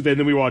obsessed with it. And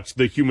then we watched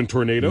The Human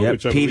Tornado,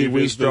 which I Petey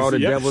believe is Wheatstraw, the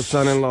devil's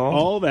son-in-law.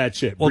 all that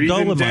shit. Well, Breathing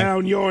Dolomite.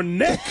 down your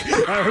neck.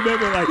 I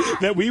remember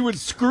that we would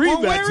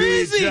scream that to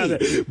each other.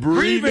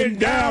 Breathing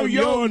down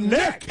your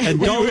neck. And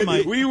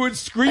Dolomite. We would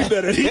scream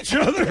that at each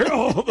other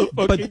all the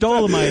fucking But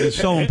Dolomite is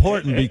so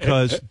important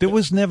because there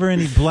was never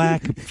any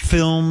black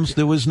films.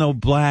 There was no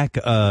black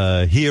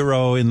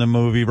hero in the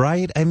movie,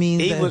 right? I mean,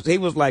 He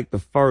was like the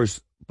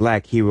first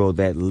black hero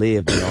that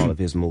lived in all of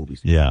his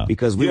movies. Yeah.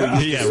 Because we were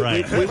used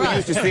right. we were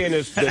used to seeing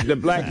the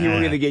black hero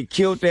either get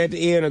killed at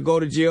the end or go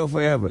to jail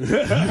forever.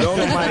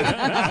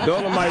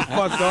 Dolomite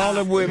fucked all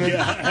the women,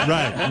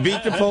 Right.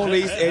 beat the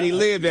police, and he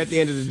lived at the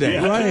end of the day.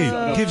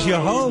 Right. Gives you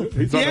hope.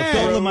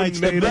 Dolomite's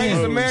the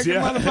Greatest American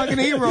motherfucking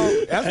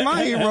hero. That's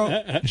my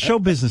hero. Show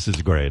business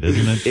is great,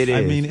 isn't it? It is.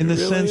 I mean, in the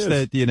sense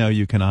that,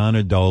 you can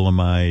honor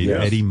Dolomite.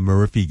 Yes. Eddie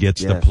Murphy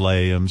gets to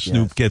play him.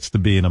 Snoop gets to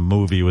be in a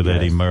movie with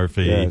Eddie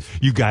Murphy. Yes.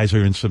 You guys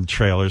are in some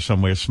trailer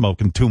somewhere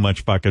smoking too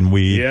much fucking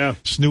weed. Yeah.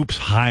 Snoop's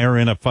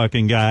hiring a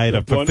fucking guy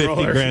for blunt 50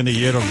 roller. grand a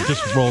year to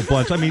just roll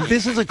blunts. I mean,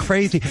 this is a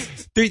crazy.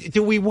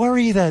 Do we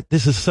worry that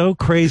this is so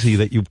crazy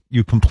that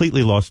you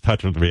completely lost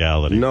touch with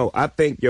reality? No, I think